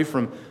always free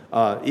from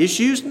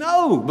issues?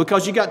 No,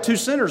 because you got two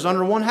sinners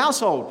under one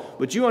household.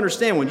 But you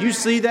understand when you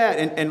see that,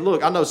 and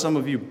look, I know some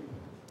of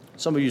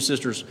you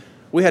sisters,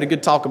 we had a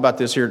good talk about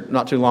this here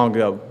not too long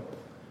ago.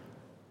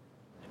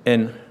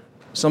 And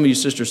some of you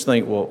sisters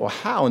think, well,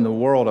 how in the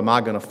world am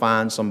I going to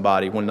find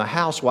somebody when the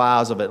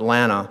housewives of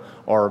Atlanta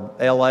or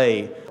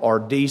L.A. or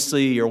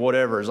D.C. or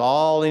whatever is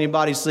all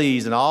anybody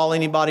sees and all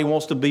anybody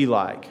wants to be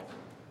like?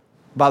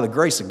 By the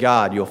grace of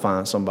God, you'll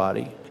find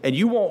somebody. And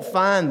you won't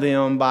find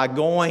them by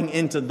going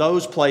into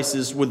those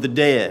places with the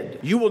dead.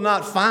 You will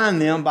not find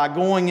them by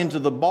going into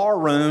the bar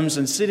rooms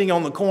and sitting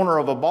on the corner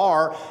of a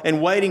bar and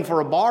waiting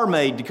for a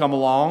barmaid to come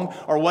along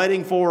or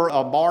waiting for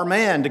a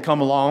barman to come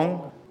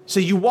along.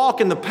 See, you walk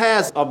in the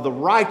paths of the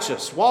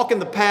righteous, walk in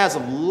the paths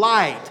of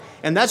light,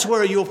 and that's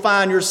where you'll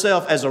find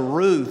yourself as a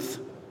Ruth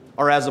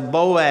or as a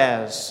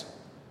Boaz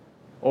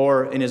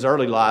or in his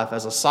early life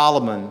as a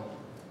Solomon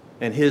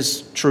and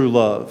His true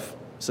love.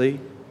 See?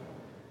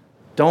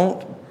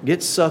 Don't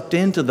get sucked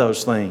into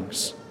those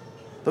things.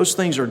 Those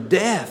things are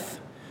death.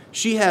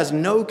 She has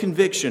no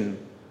conviction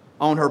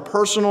on her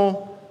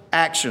personal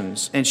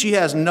actions, and she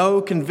has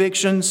no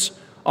convictions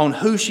on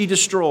who she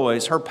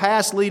destroys. Her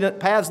paths lead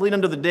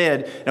unto the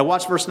dead. Now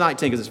watch verse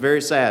 19, because it's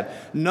very sad.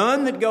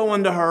 None that go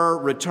unto her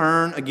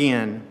return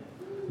again.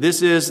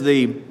 This is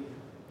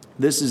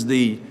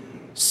the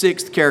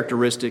sixth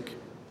characteristic,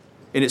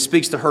 and it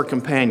speaks to her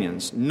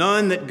companions.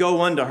 None that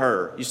go unto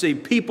her. You see,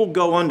 people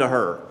go unto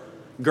her.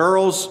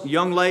 Girls,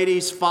 young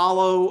ladies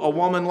follow a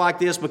woman like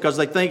this because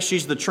they think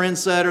she's the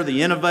trendsetter,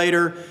 the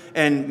innovator,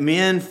 and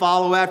men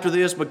follow after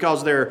this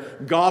because they're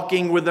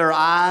gawking with their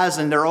eyes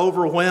and they're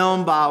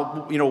overwhelmed by,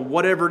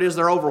 whatever it is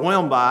they're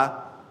overwhelmed by.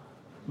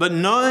 But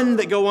none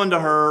that go unto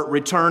her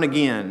return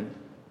again.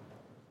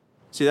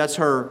 See, that's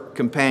her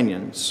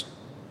companions.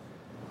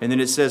 And then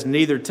it says,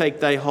 neither take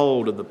they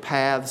hold of the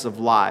paths of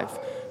life.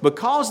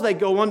 Because they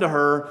go unto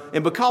her,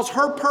 and because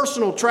her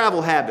personal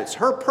travel habits,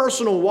 her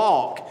personal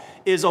walk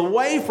is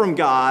away from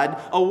God,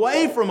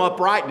 away from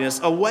uprightness,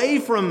 away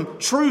from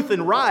truth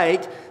and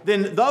right,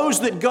 then those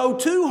that go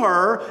to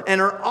her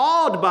and are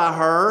awed by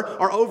her,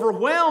 are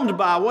overwhelmed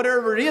by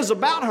whatever it is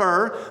about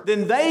her,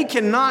 then they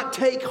cannot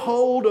take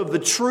hold of the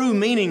true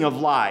meaning of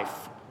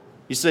life.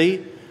 You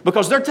see?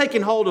 Because they're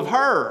taking hold of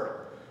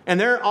her, and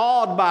they're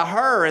awed by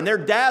her, and they're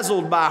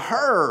dazzled by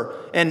her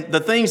and the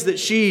things that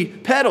she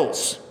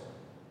peddles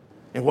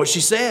and what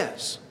she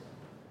says.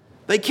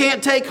 They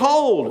can't take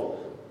hold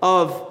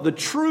of the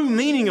true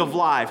meaning of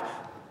life.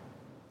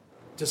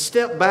 To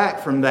step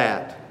back from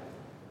that,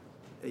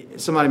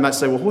 somebody might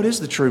say, well, what is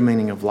the true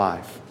meaning of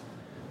life?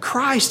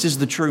 Christ is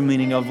the true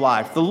meaning of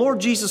life. The Lord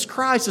Jesus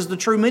Christ is the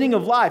true meaning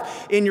of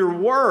life. In your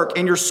work,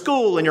 in your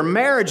school, in your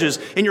marriages,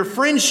 in your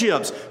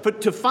friendships,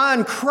 but to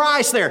find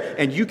Christ there.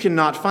 And you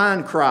cannot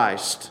find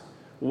Christ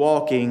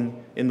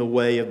walking in the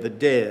way of the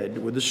dead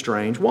with a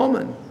strange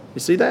woman. You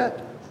see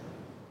that?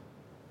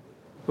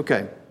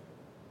 Okay.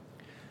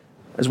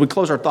 As we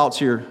close our thoughts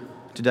here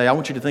today, I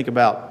want you to think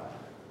about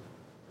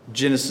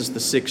Genesis, the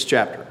 6th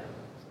chapter.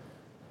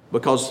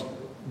 Because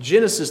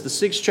Genesis, the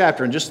 6th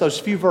chapter, and just those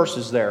few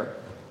verses there,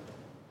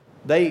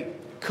 they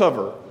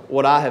cover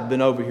what I have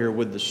been over here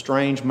with the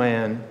strange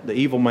man, the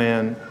evil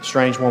man,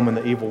 strange woman,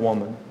 the evil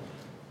woman.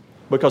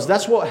 Because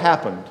that's what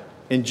happened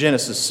in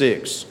Genesis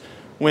 6.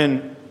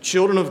 When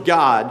children of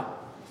God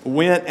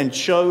went and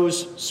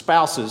chose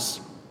spouses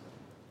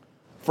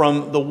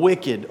from the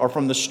wicked or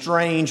from the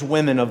strange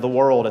women of the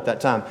world at that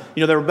time.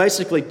 There were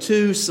basically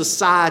two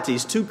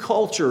societies, two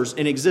cultures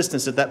in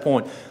existence at that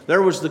point.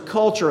 There was the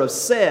culture of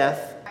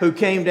Seth, who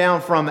came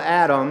down from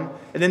Adam,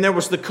 and then there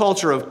was the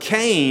culture of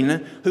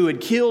Cain, who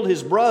had killed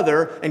his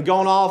brother and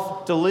gone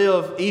off to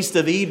live east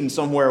of Eden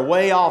somewhere,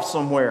 way off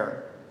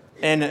somewhere.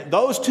 And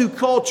those two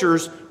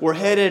cultures were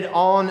headed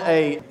on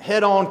a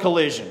head-on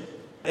collision.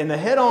 And the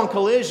head-on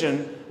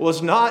collision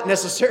was not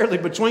necessarily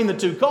between the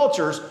two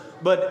cultures,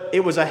 but it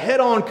was a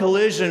head-on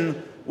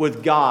collision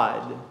with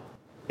God.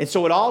 And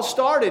so it all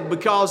started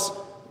because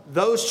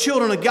those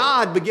children of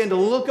God began to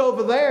look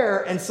over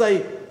there and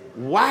say,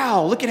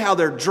 wow, look at how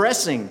they're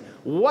dressing.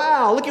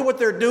 Wow, look at what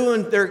they're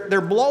doing.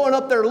 They're blowing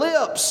up their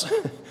lips.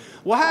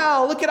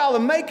 Wow, look at all the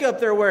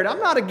makeup they're wearing. I'm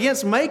not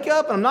against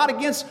makeup. I'm not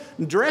against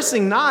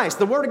dressing nice.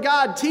 The Word of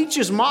God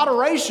teaches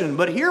moderation.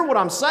 But hear what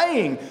I'm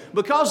saying.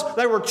 Because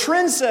they were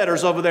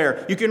trendsetters over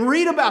there. You can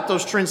read about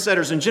those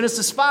trendsetters in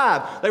Genesis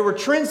 5. They were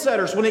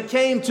trendsetters when it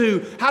came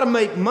to how to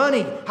make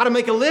money, how to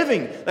make a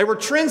living. They were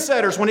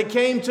trendsetters when it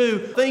came to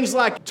things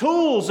like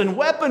tools and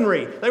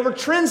weaponry. They were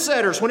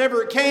trendsetters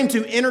whenever it came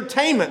to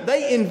entertainment.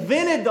 They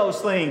invented those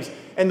things.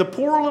 And the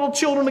poor little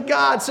children of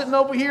God sitting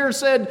over here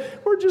said,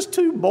 we're just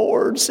too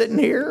bored sitting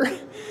here.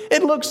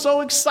 It looks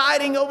so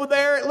exciting over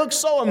there. It looks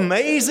so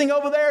amazing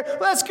over there.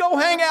 Let's go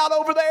hang out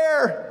over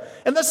there.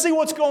 And let's see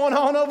what's going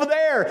on over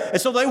there.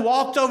 And so they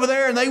walked over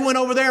there and they went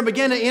over there and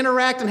began to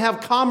interact and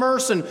have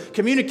commerce and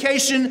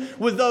communication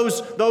with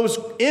those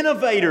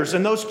innovators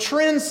and those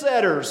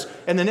trendsetters.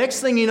 And the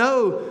next thing you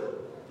know,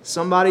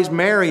 somebody's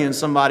marrying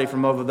somebody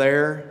from over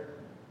there.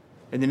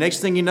 And the next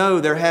thing you know,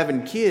 they're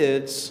having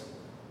kids.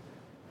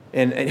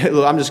 And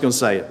look, I'm just going to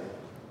say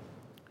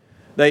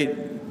it.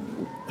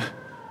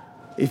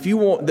 If you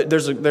want,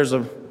 this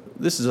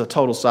is a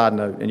total side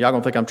note, and y'all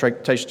going to think I'm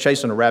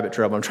chasing a rabbit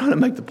trail, but I'm trying to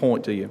make the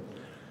point to you.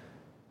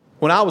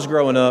 When I was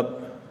growing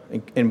up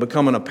and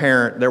becoming a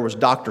parent, there was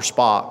Dr.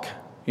 Spock,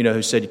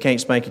 who said you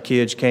can't spank your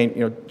kids, you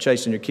can't,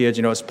 chasing your kids,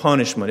 it's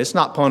punishment. It's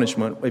not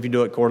punishment if you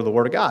do it according to the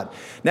Word of God.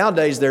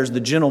 Nowadays, there's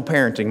the gentle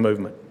parenting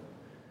movement.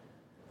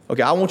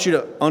 Okay, I want you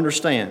to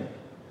understand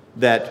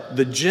that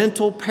the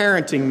gentle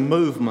parenting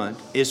movement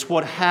is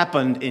what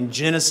happened in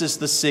Genesis,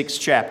 the 6th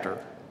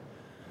chapter.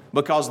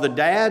 Because the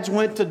dads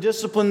went to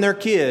discipline their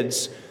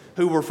kids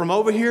who were from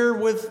over here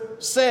with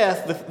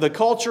Seth, the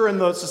culture and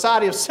the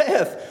society of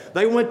Seth.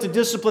 They went to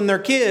discipline their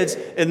kids,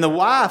 and the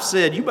wife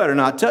said, you better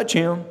not touch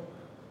him.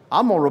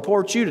 I'm going to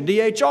report you to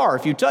DHR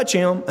if you touch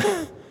him.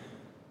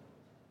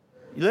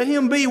 Let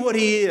him be what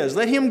he is.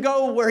 Let him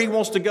go where he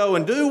wants to go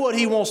and do what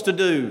he wants to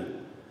do.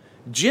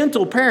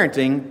 Gentle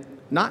parenting,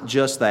 not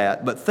just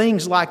that, but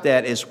things like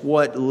that is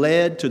what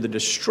led to the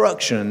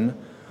destruction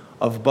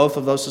of both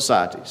of those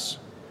societies.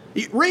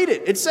 Read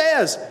it. It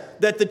says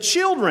that the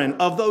children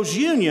of those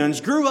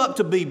unions grew up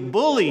to be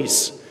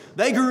bullies.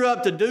 They grew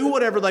up to do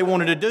whatever they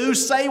wanted to do,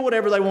 say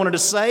whatever they wanted to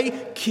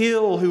say,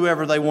 kill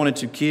whoever they wanted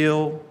to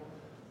kill.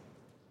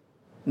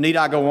 Need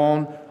I go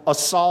on?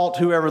 Assault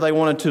whoever they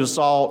wanted to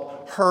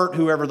assault, hurt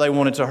whoever they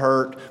wanted to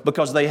hurt,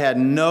 because they had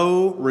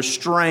no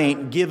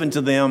restraint given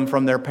to them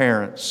from their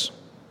parents.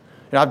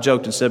 And I've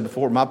joked and said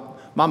before, my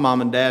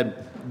mom and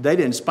dad, they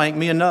didn't spank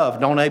me enough.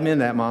 Don't amen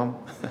that, Mom.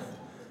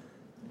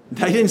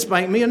 They didn't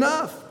spank me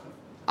enough.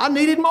 I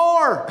needed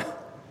more.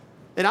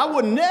 And I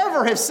would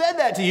never have said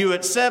that to you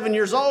at 7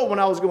 years old when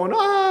I was going,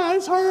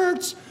 this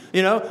hurts.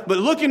 But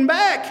looking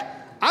back,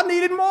 I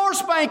needed more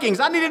spankings.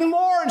 I needed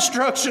more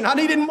instruction. I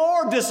needed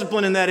more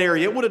discipline in that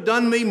area. It would have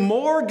done me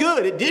more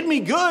good. It did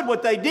me good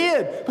what they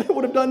did, but it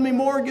would have done me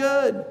more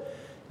good.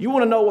 You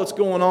want to know what's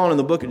going on in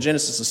the book of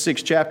Genesis, the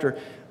 6th chapter?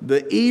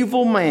 The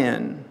evil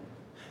man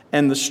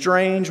and the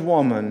strange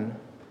woman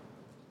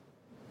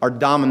are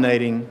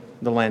dominating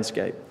the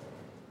landscape.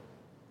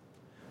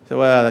 So,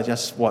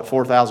 that's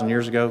 4,000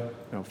 years ago,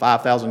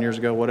 5,000 years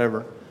ago,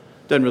 whatever.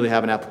 Doesn't really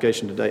have an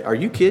application today. Are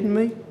you kidding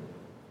me?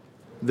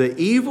 The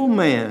evil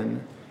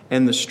man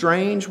and the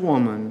strange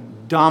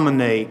woman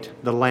dominate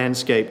the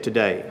landscape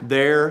today.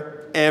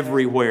 They're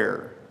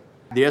everywhere.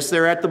 Yes,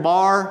 they're at the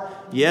bar.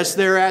 Yes,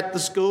 they're at the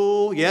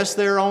school. Yes,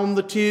 they're on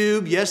the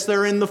tube. Yes,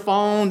 they're in the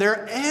phone.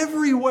 They're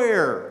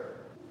everywhere.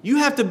 You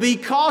have to be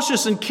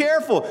cautious and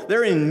careful.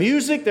 They're in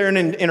music. They're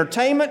in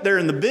entertainment. They're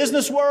in the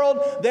business world.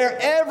 They're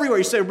everywhere.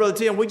 You say, Brother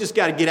Tim, we just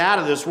got to get out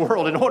of this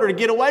world in order to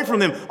get away from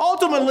them.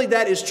 Ultimately,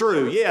 that is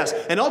true, yes.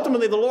 And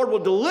ultimately, the Lord will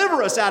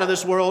deliver us out of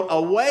this world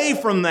away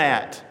from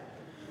that.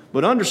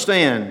 But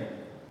understand,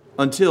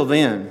 until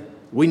then,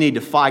 we need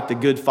to fight the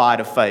good fight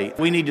of faith.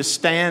 We need to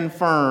stand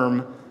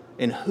firm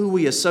in who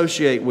we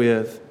associate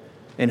with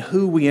and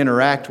who we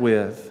interact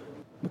with,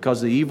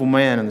 because the evil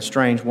man and the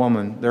strange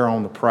woman, they're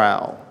on the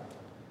prowl.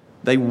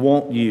 They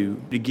want you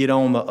to get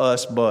on the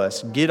us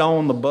bus. Get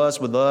on the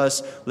bus with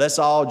us. Let's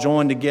all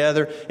join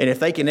together. And if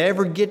they can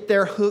ever get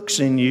their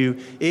hooks in you,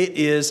 it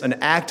is an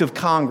act of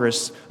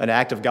Congress, an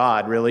act of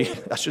God, really.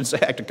 I shouldn't say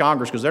act of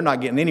Congress because they're not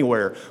getting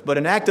anywhere. But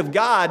an act of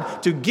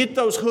God to get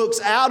those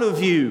hooks out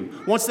of you.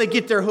 Once they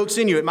get their hooks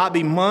in you, it might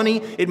be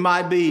money, it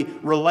might be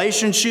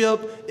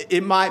relationship,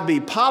 it might be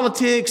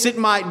politics, it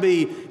might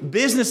be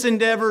business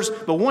endeavors.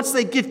 But once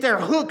they get their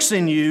hooks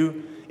in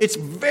you, it's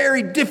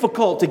very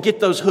difficult to get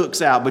those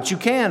hooks out, but you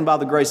can by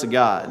the grace of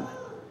God.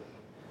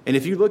 And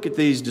if you look at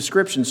these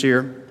descriptions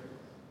here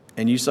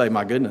and you say,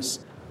 my goodness,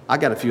 I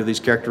got a few of these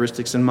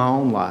characteristics in my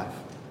own life.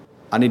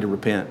 I need to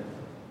repent.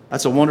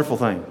 That's a wonderful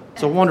thing.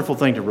 It's a wonderful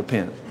thing to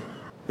repent.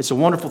 It's a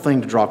wonderful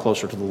thing to draw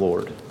closer to the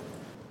Lord.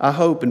 I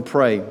hope and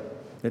pray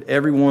that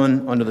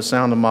everyone under the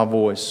sound of my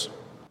voice,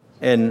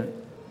 and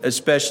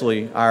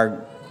especially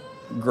our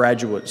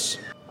graduates,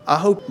 I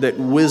hope that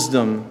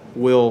wisdom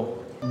will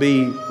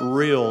be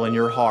real in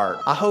your heart.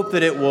 I hope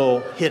that it will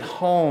hit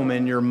home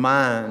in your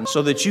mind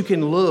so that you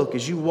can look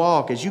as you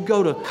walk, as you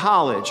go to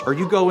college or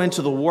you go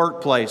into the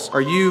workplace or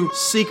you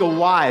seek a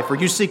wife or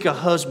you seek a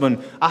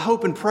husband. I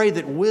hope and pray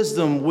that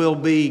wisdom will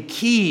be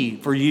key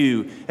for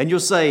you. And you'll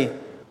say,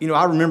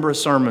 I remember a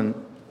sermon,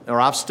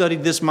 or I've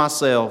studied this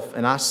myself,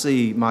 and I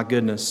see, my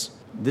goodness,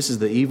 this is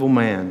the evil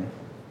man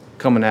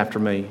coming after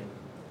me,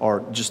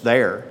 or just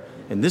there.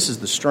 And this is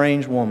the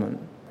strange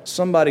woman.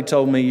 Somebody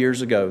told me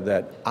years ago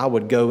that I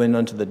would go in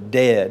unto the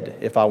dead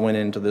if I went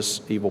into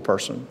this evil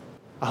person.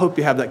 I hope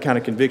you have that kind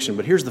of conviction.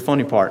 But here's the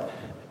funny part.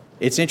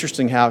 It's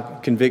interesting how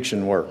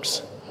conviction works.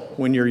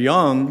 When you're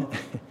young,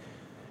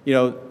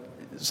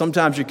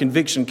 sometimes your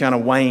conviction kind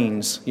of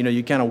wanes.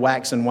 You kind of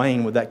wax and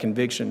wane with that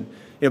conviction.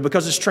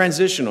 Because it's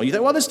transitional. You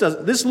think, well,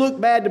 this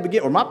looked bad to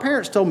begin with. My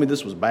parents told me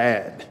this was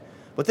bad.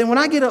 But then when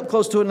I get up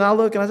close to it and I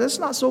look and I say, it's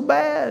not so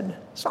bad.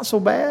 It's not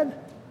so bad.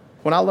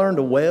 When I learned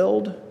to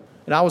weld,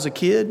 and I was a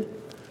kid,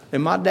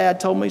 and my dad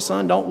told me,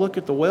 son, don't look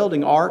at the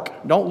welding arc.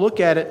 Don't look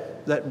at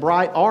it, that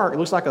bright arc. It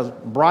looks like a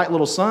bright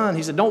little sun.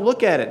 He said, don't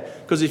look at it,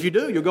 because if you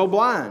do, you'll go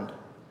blind.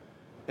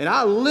 And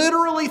I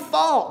literally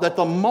thought that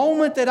the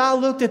moment that I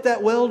looked at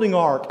that welding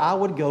arc, I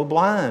would go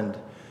blind.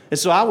 And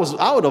so I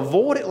would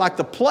avoid it like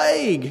the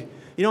plague.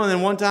 And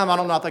then one time,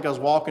 I think I was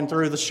walking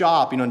through the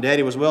shop, and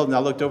Daddy was welding. I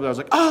looked over there, I was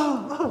like,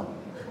 oh.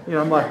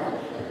 I'm like,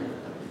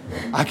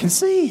 I can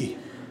see.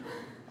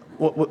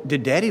 What,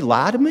 did Daddy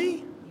lie to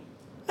me?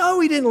 No,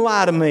 he didn't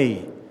lie to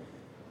me.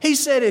 He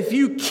said, if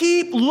you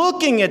keep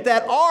looking at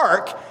that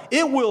arc,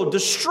 it will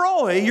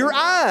destroy your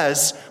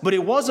eyes. But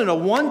it wasn't a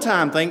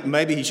one-time thing.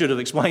 Maybe he should have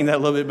explained that a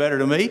little bit better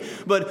to me.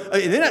 But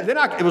then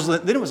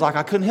it was like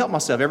I couldn't help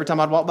myself. Every time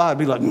I'd walk by, I'd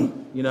be like, I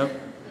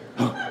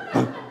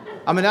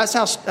mean,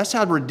 that's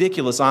how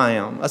ridiculous I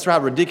am. That's how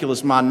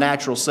ridiculous my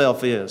natural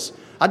self is.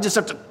 I just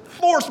have to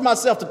force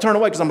myself to turn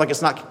away because I'm like,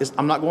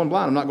 I'm not going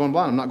blind. I'm not going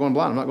blind. I'm not going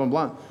blind. I'm not going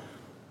blind.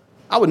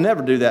 I would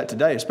never do that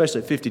today,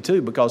 especially at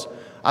 52, because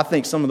I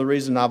think some of the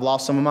reason I've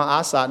lost some of my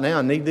eyesight now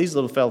and need these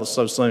little fellas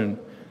so soon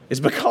is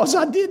because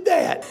I did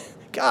that.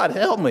 God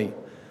help me.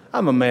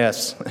 I'm a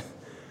mess.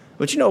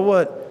 But you know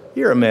what?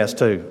 You're a mess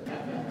too.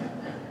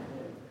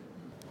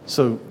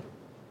 So,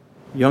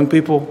 young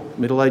people,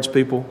 middle-aged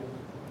people,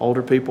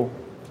 older people,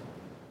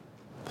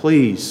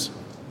 please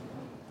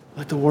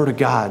let the Word of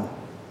God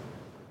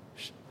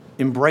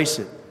embrace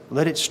it.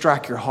 Let it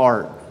strike your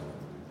heart.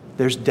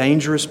 There's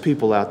dangerous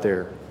people out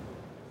there.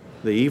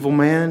 The evil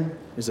man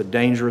is a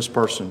dangerous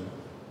person,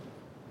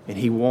 and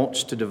he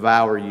wants to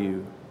devour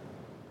you.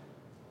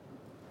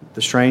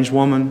 The strange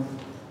woman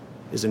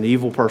is an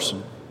evil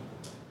person,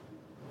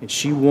 and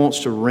she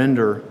wants to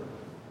render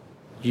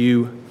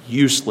you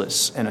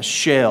useless and a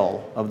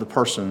shell of the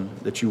person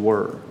that you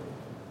were.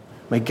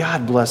 May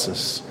God bless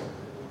us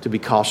to be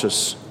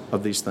cautious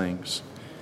of these things.